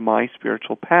part of my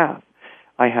spiritual path.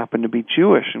 I happen to be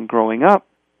Jewish, and growing up,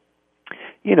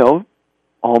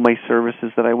 all my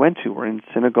services that I went to were in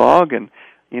synagogue, and,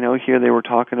 here they were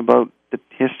talking about the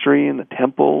history and the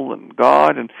temple and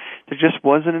God, and there just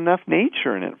wasn't enough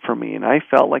nature in it for me, and I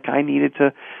felt like I needed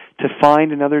to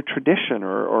find another tradition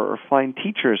or find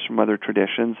teachers from other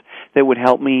traditions that would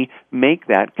help me make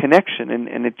that connection.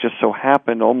 And it just so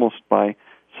happened, almost by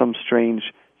some strange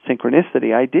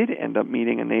synchronicity, I did end up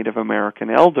meeting a Native American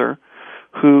elder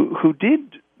who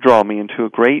did draw me into a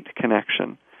great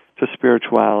connection to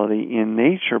spirituality in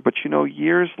nature. But,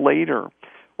 years later,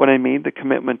 when I made the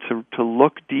commitment to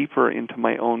look deeper into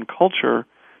my own culture,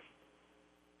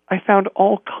 I found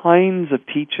all kinds of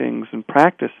teachings and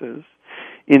practices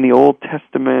in the Old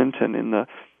Testament and in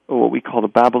what we call the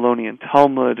Babylonian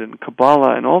Talmud and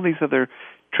Kabbalah and all these other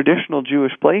traditional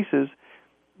Jewish places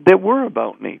that were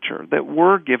about nature, that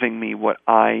were giving me what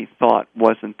I thought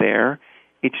wasn't there.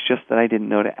 It's just that I didn't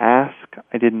know to ask.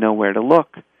 I didn't know where to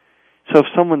look. So if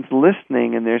someone's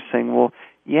listening and they're saying, well,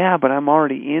 yeah, but I'm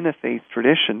already in a faith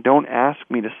tradition, don't ask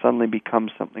me to suddenly become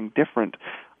something different.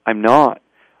 I'm not.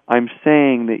 I'm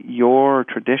saying that your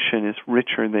tradition is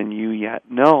richer than you yet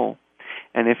know.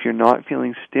 And if you're not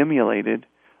feeling stimulated,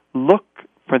 look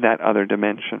for that other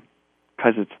dimension,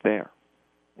 because it's there.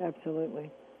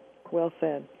 Absolutely. Well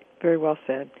said. Very well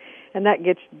said. And that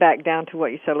gets back down to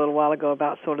what you said a little while ago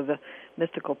about sort of the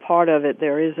mystical part of it.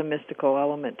 There is a mystical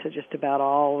element to just about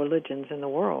all religions in the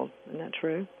world. Isn't that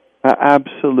true?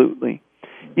 Absolutely.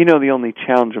 The only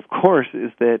challenge, of course,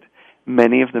 is that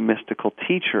many of the mystical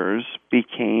teachers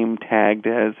became tagged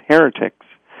as heretics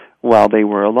while they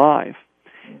were alive.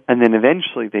 And then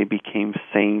eventually they became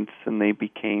saints and they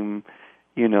became,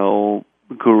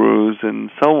 gurus and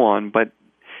so on. But,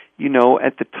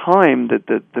 at the time,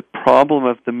 the problem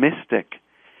of the mystic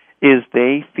is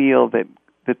they feel that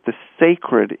the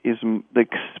sacred is the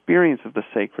experience of the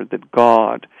sacred, that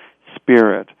God,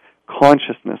 spirit,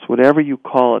 consciousness, whatever you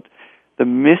call it, the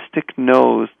mystic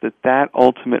knows that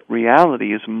ultimate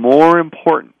reality is more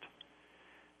important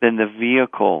than the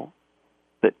vehicle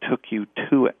that took you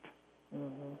to it.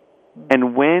 Mm-hmm.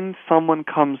 And when someone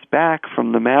comes back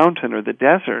from the mountain or the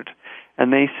desert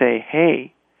and they say,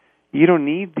 hey, you don't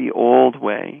need the old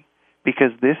way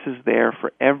because this is there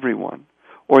for everyone.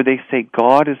 Or they say,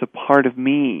 God is a part of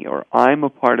me, or I'm a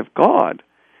part of God.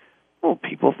 Well,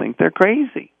 people think they're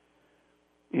crazy.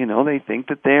 You know, they think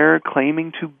that they're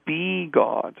claiming to be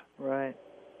God. Right.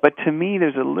 But to me,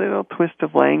 there's a little twist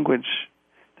of language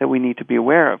that we need to be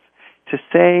aware of. To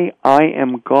say, I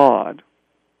am God,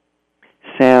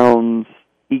 sounds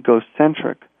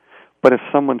egocentric. But if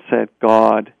someone said,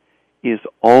 God is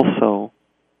also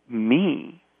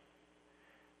me,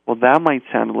 well, that might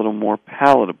sound a little more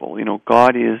palatable. You know,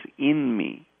 God is in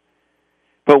me.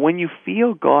 But when you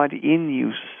feel God in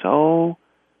you so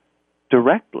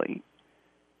directly,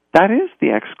 that is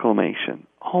the exclamation.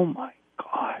 Oh my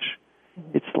gosh.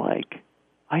 It's like,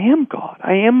 I am God.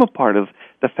 I am a part of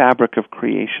the fabric of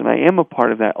creation. I am a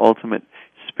part of that ultimate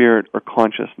spirit or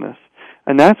consciousness.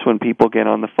 And that's when people get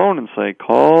on the phone and say,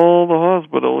 call the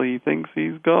hospital, he thinks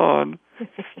he's God.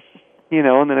 You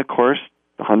know, and then of course,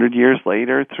 100 years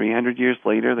later, 300 years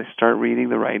later, they start reading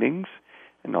the writings,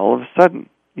 and all of a sudden,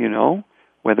 you know,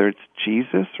 whether it's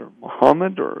Jesus or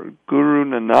Muhammad or Guru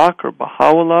Nanak or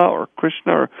Baha'u'llah or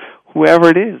Krishna or whoever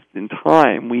it is, in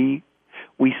time, we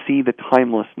see the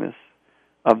timelessness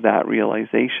of that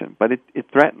realization. But it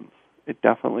threatens. It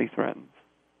definitely threatens.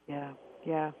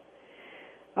 Yeah.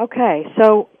 Okay,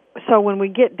 so when we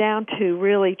get down to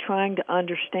really trying to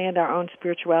understand our own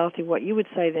spirituality, what you would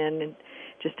say then, and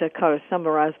just to kind of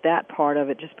summarize that part of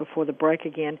it just before the break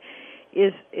again,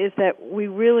 is that we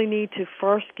really need to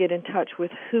first get in touch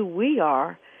with who we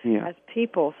are as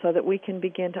people so that we can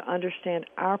begin to understand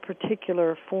our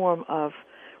particular form of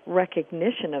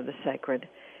recognition of the sacred.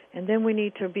 And then we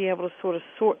need to be able to sort of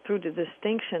sort through the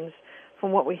distinctions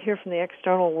from what we hear from the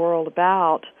external world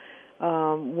about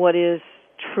what is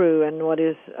true and what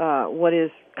is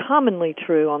commonly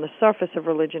true on the surface of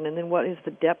religion, and then what is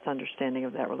the depth understanding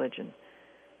of that religion.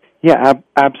 Yeah,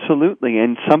 absolutely.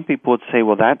 And some people would say,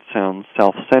 well, that sounds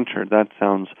self-centered. That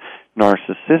sounds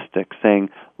narcissistic, saying,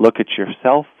 look at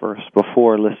yourself first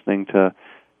before listening to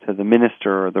the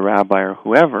minister or the rabbi or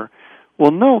whoever.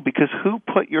 Well, no, because who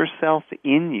put yourself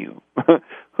in you?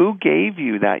 Who gave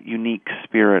you that unique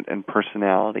spirit and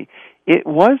personality? It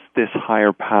was this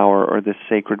higher power or this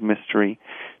sacred mystery.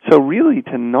 So really,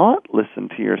 to not listen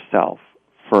to yourself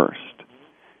first,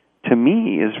 to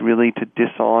me, is really to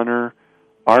dishonor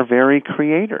our very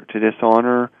Creator, to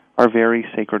dishonor our very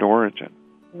sacred origin.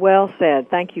 Well said.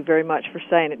 Thank you very much for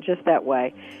saying it just that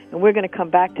way. And we're going to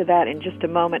come back to that in just a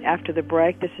moment after the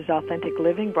break. This is Authentic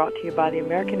Living, brought to you by the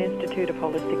American Institute of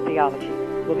Holistic Theology.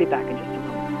 We'll be back in just a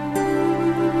moment.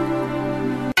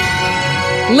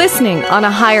 Listening on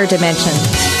a higher dimension.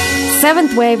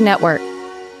 Seventh Wave Network.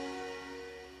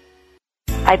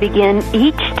 I begin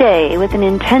each day with an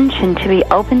intention to be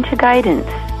open to guidance,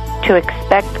 to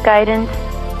expect guidance,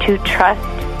 to trust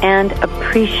and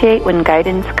appreciate when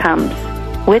guidance comes.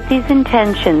 With these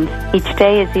intentions, each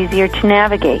day is easier to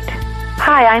navigate.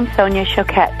 Hi, I'm Sonia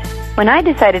Choquette. When I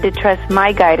decided to trust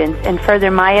my guidance and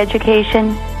further my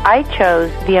education, I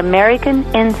chose the American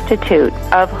Institute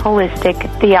of Holistic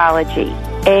Theology,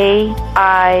 AIHT,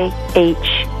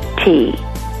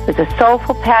 with a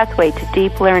soulful pathway to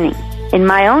deep learning. In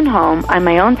my own home, on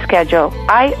my own schedule,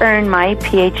 I earned my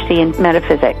PhD in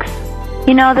metaphysics.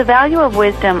 You know, the value of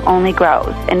wisdom only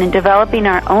grows, and in developing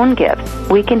our own gifts,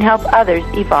 we can help others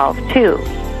evolve too.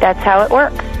 That's how it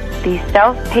works. These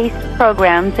self-paced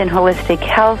programs in holistic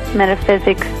health,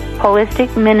 metaphysics,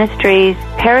 holistic ministries,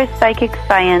 parapsychic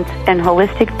science, and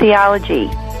holistic theology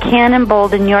can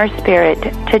embolden your spirit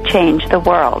to change the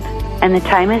world. And the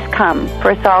time has come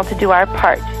for us all to do our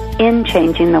part in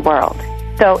changing the world.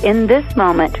 So in this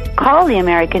moment, call the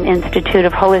American Institute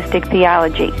of Holistic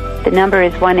Theology. The number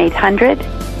is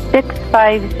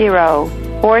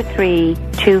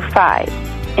 1-800-650-4325.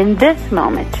 In this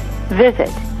moment,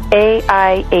 visit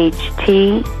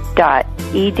aiht.edu.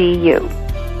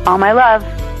 All my love.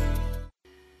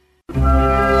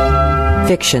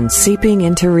 Fiction seeping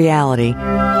into reality.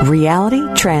 Reality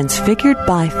transfigured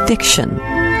by fiction.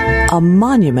 A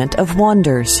monument of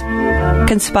wonders.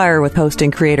 Conspire with host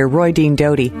and creator Roy Dean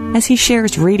Doty as he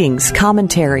shares readings,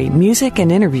 commentary, music, and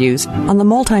interviews on the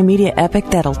multimedia epic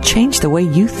that'll change the way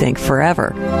you think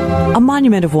forever. A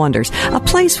monument of wonders, a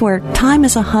place where time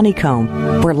is a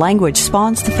honeycomb, where language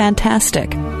spawns the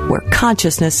fantastic, where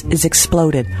consciousness is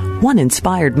exploded, one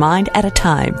inspired mind at a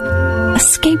time.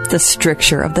 Escape the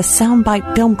stricture of the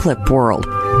soundbite film clip world.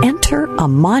 Enter a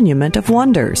monument of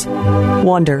wonders.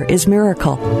 Wonder is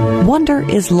miracle. Wonder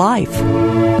is life.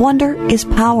 Wonder is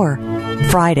power.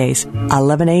 Fridays,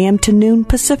 11 a.m. to noon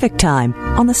Pacific Time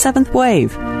on the 7th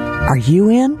Wave. Are you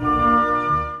in?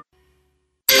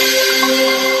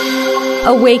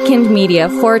 Awakened media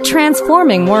for a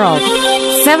transforming world.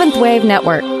 Seventh Wave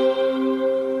Network.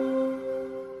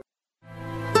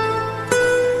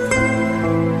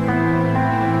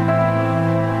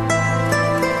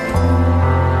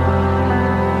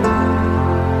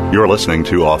 You're listening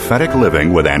to Authentic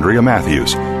Living with Andrea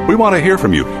Matthews. We want to hear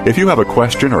from you. If you have a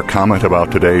question or comment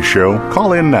about today's show,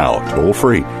 call in now, toll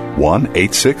free,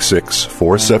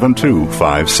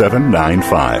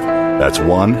 1-866-472-5795. That's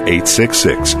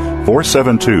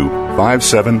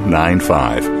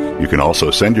 1-866-472-5795. You can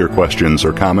also send your questions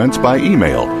or comments by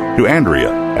email to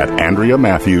Andrea at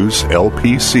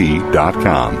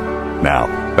AndreaMatthewsLPC.com. Now,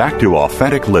 back to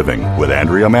Authentic Living with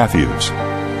Andrea Matthews.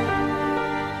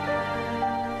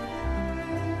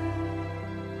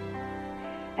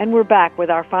 And we're back with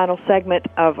our final segment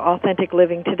of Authentic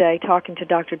Living today, talking to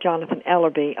Dr. Jonathan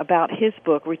Ellerby about his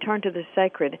book, Return to the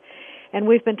Sacred. And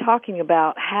we've been talking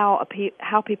about how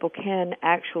people can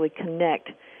actually connect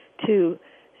to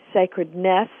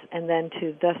sacredness and then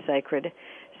to the sacred.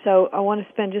 So I want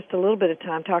to spend just a little bit of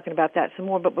time talking about that some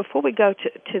more. But before we go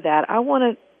to that, I want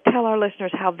to tell our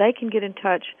listeners how they can get in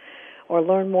touch or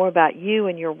learn more about you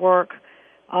and your work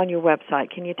on your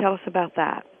website. Can you tell us about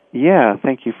that? Yeah,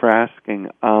 thank you for asking.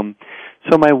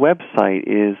 So my website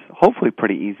is hopefully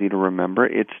pretty easy to remember.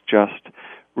 It's just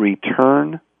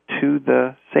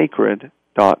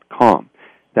returntothesacred.com.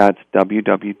 That's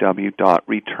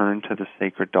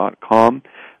www.returntothesacred.com.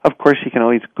 Of course, you can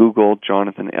always Google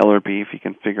Jonathan Ellerby if you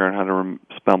can figure out how to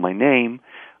spell my name,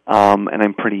 and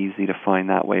I'm pretty easy to find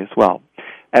that way as well.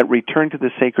 At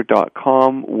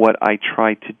returntothesacred.com, what I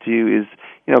try to do is,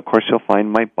 of course, you'll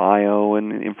find my bio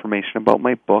and information about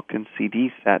my book and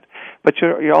CD set, but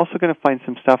you're also going to find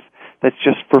some stuff that's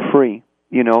just for free,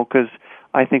 because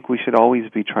I think we should always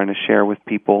be trying to share with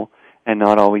people and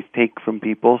not always take from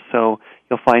people. So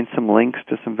you'll find some links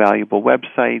to some valuable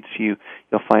websites. You'll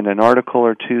find an article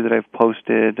or two that I've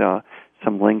posted,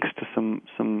 some links to some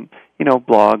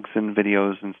blogs and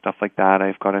videos and stuff like that.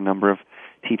 I've got a number of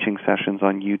teaching sessions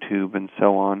on YouTube and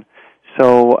so on.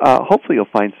 So hopefully you'll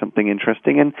find something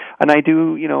interesting. And I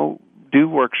do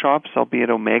workshops. I'll be at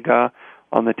Omega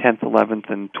on the 10th, 11th,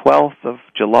 and 12th of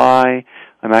July.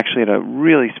 I'm actually at a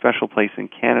really special place in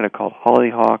Canada called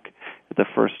Hollyhock the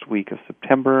first week of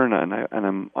September,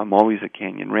 and I'm always at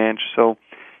Canyon Ranch. So,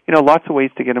 lots of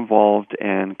ways to get involved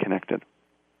and connected.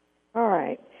 All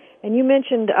right. And you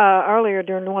mentioned earlier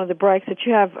during one of the breaks that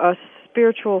you have a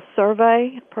spiritual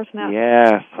survey, personality.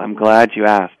 Yes, I'm glad you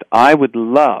asked. I would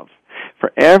love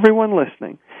for everyone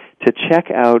listening to check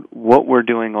out what we're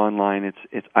doing online.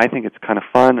 I think it's kind of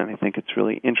fun, and I think it's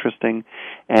really interesting.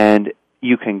 And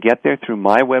you can get there through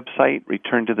my website,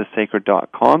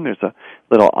 returntothesacred.com. There's a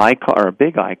little icon or a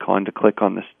big icon to click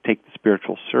on this, take the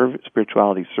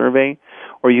spirituality survey,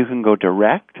 or you can go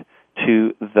direct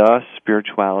to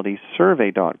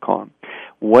thespiritualitysurvey.com.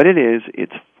 What it is,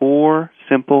 it's 4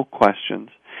 simple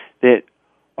questions that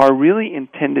are really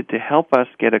intended to help us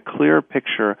get a clearer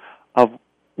picture of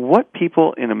what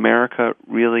people in America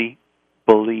really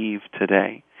believe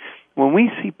today. When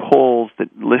we see polls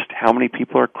that list how many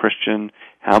people are Christian,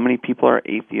 how many people are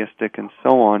atheistic, and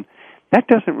so on, that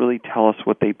doesn't really tell us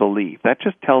what they believe. That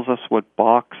just tells us what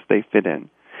box they fit in.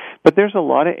 But there's a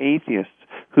lot of atheists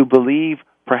who believe,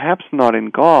 perhaps not in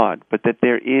God, but that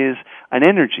there is an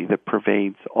energy that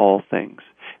pervades all things.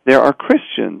 There are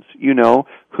Christians,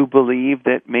 who believe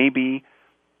that maybe,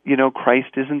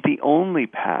 Christ isn't the only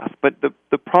path. But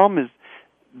the problem is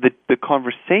the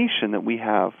conversation that we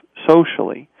have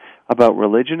socially about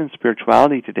religion and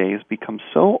spirituality today has become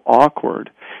so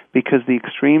awkward because the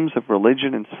extremes of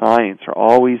religion and science are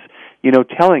always,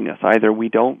 telling us either we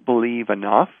don't believe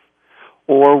enough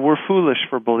or we're foolish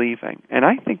for believing. And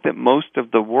I think that most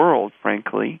of the world,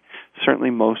 frankly,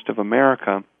 certainly most of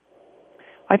America,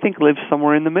 I think lives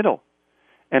somewhere in the middle.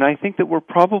 And I think that we're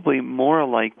probably more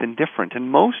alike than different.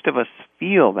 And most of us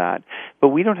feel that, but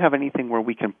we don't have anything where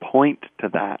we can point to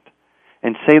that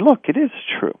and say, look, it is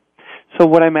true. So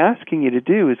what I'm asking you to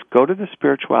do is go to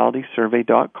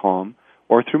thespiritualitysurvey.com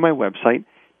or through my website,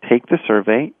 take the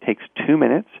survey. It takes 2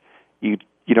 minutes. You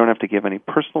don't have to give any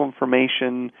personal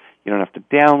information. You don't have to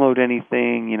download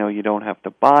anything. You don't have to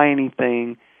buy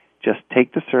anything. Just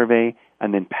take the survey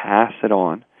and then pass it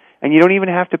on. And you don't even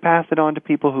have to pass it on to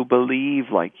people who believe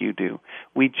like you do.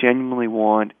 We genuinely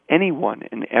want anyone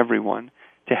and everyone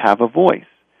to have a voice.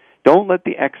 Don't let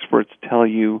the experts tell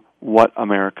you what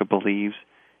America believes.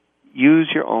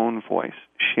 Use your own voice.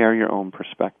 Share your own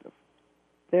perspective.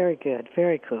 Very good.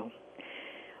 Very cool.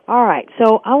 All right.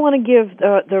 So I want to give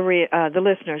the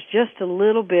listeners just a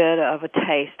little bit of a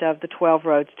taste of the 12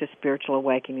 Roads to Spiritual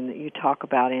Awakening that you talk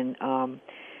about in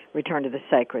return to the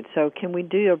sacred. So can we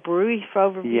do a brief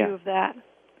overview of that?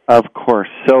 Of course.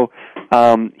 So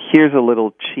here's a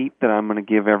little cheat that I'm going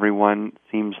to give everyone.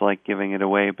 Seems like giving it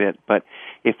away a bit, but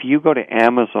if you go to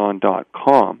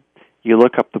Amazon.com, you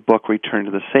look up the book Return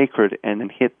to the Sacred and then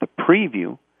hit the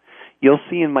preview, you'll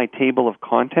see in my table of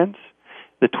contents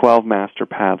the 12 master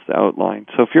paths outlined.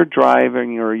 So if you're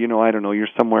driving or, I don't know, you're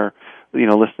somewhere,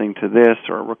 listening to this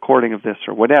or a recording of this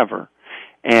or whatever,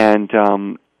 and,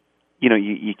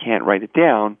 you can't write it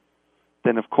down,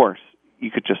 then of course you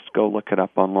could just go look it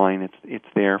up online. It's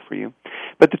there for you.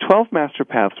 But the 12 master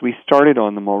paths, we started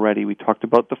on them already. We talked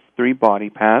about the 3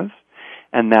 body paths,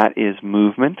 and that is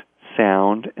movement,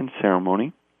 sound, and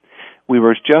ceremony. We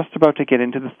were just about to get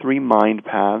into the 3 mind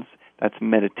paths. That's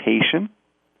meditation,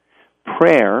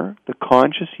 prayer, the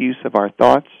conscious use of our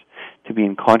thoughts to be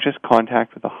in conscious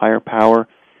contact with a higher power.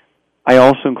 I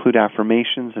also include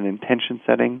affirmations and intention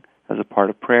setting as a part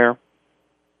of prayer,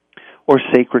 or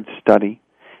sacred study.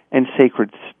 And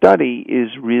sacred study is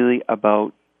really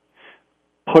about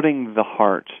putting the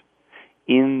heart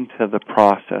into the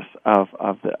process of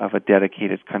a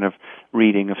dedicated kind of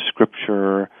reading of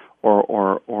Scripture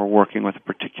or working with a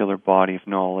particular body of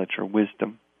knowledge or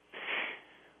wisdom.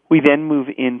 We then move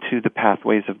into the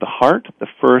pathways of the heart. The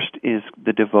first is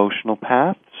the devotional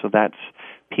path. So that's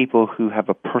people who have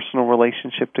a personal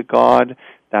relationship to God.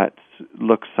 That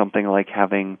looks something like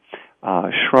having a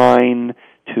shrine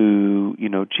to,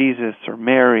 Jesus or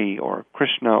Mary or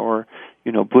Krishna or,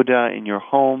 Buddha in your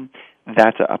home.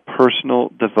 That's a personal,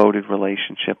 devoted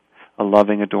relationship, a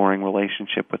loving, adoring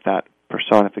relationship with that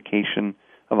personification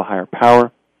of a higher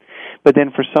power. But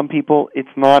then for some people, it's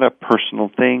not a personal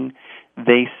thing.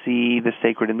 They see the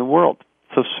sacred in the world.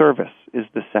 So service is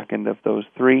the second of those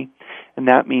 3, and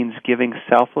that means giving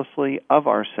selflessly of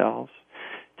ourselves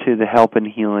to the help and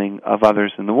healing of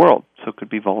others in the world. So it could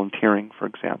be volunteering, for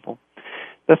example.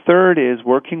 The third is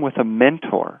working with a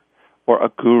mentor or a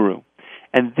guru.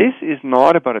 And this is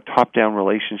not about a top-down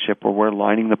relationship where we're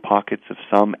lining the pockets of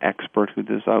some expert who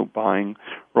is out buying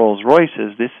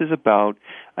Rolls-Royces. This is about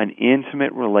an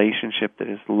intimate relationship that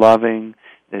is loving,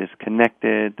 that is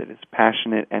connected, that is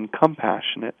passionate and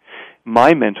compassionate.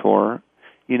 My mentor,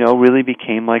 really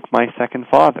became like my second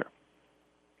father.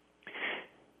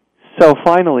 So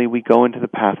finally, we go into the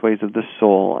pathways of the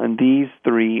soul, and these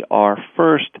 3 are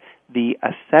first the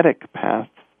ascetic paths.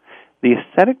 The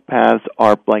ascetic paths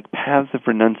are like paths of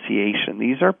renunciation.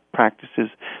 These are practices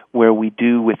where we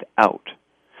do without.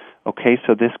 Okay,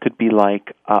 so this could be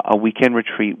like a weekend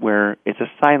retreat where it's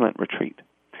a silent retreat.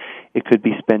 It could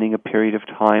be spending a period of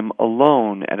time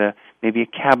alone at maybe a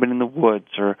cabin in the woods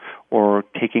or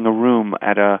taking a room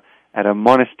at a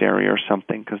monastery or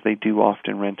something, because they do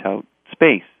often rent out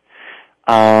space.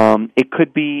 It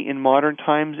could be, in modern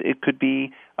times, it could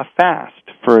be a fast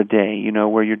for a day,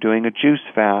 where you're doing a juice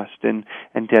fast and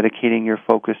dedicating your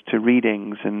focus to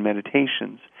readings and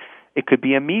meditations. It could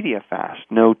be a media fast,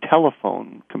 no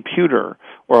telephone, computer,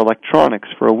 or electronics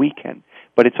for a weekend.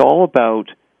 But it's all about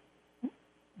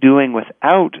doing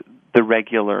without the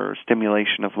regular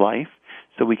stimulation of life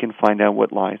so we can find out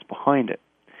what lies behind it.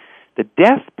 The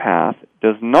death path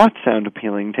does not sound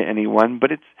appealing to anyone,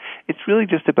 but it's really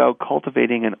just about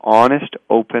cultivating an honest,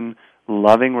 open,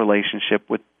 loving relationship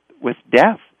with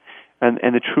death and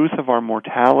the truth of our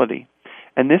mortality.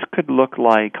 And this could look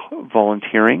like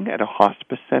volunteering at a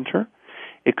hospice center.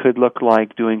 It could look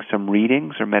like doing some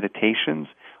readings or meditations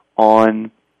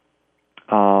on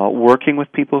working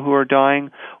with people who are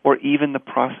dying, or even the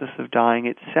process of dying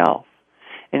itself.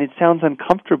 And it sounds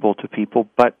uncomfortable to people,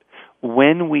 but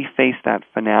when we face that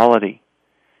finality,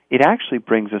 it actually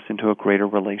brings us into a greater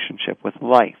relationship with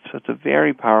life. So it's a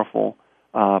very powerful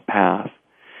path.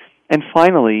 And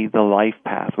finally, the life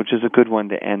path, which is a good one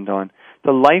to end on.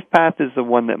 The life path is the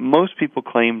one that most people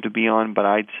claim to be on, but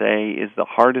I'd say is the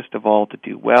hardest of all to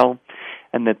do well,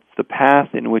 and that's the path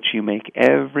in which you make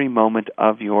every moment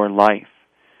of your life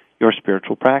your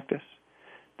spiritual practice.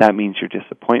 That means your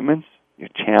disappointments, your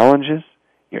challenges,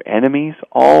 your enemies,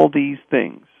 all these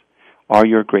things are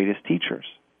your greatest teachers.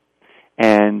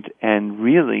 And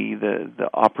really the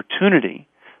opportunity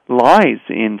lies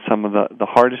in some of the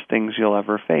hardest things you'll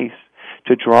ever face,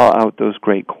 to draw out those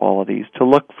great qualities, to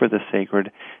look for the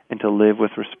sacred, and to live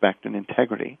with respect and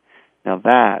integrity. Now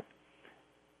that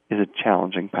is a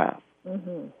challenging path.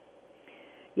 Mm-hmm.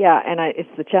 Yeah, and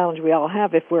it's the challenge we all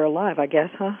have if we're alive, I guess,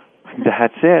 huh?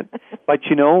 That's it. But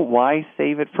why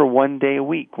save it for one day a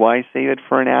week? Why save it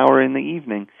for an hour in the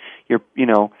evening?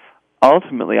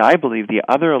 Ultimately, I believe the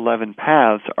other 11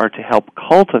 paths are to help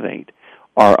cultivate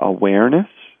our awareness,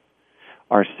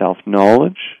 our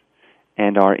self-knowledge,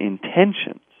 and our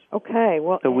intentions Okay,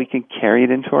 well, so we can carry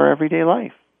it into our everyday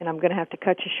life. And I'm going to have to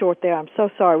cut you short there. I'm so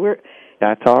sorry.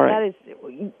 That's all right. That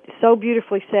is so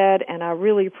beautifully said, and I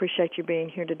really appreciate you being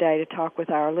here today to talk with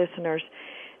our listeners.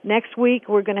 Next week,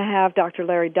 we're going to have Dr.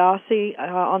 Larry Dossey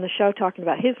on the show talking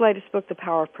about his latest book, The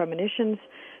Power of Premonitions.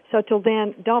 So till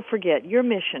then, don't forget, your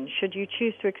mission, should you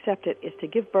choose to accept it, is to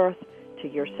give birth to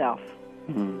yourself.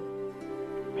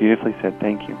 Beautifully said.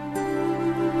 Thank you.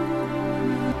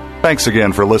 Thanks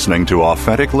again for listening to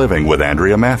Authentic Living with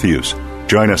Andrea Matthews.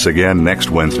 Join us again next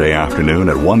Wednesday afternoon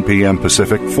at 1 p.m.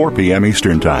 Pacific, 4 p.m.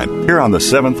 Eastern Time, here on the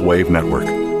Seventh Wave Network.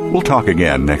 We'll talk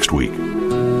again next week.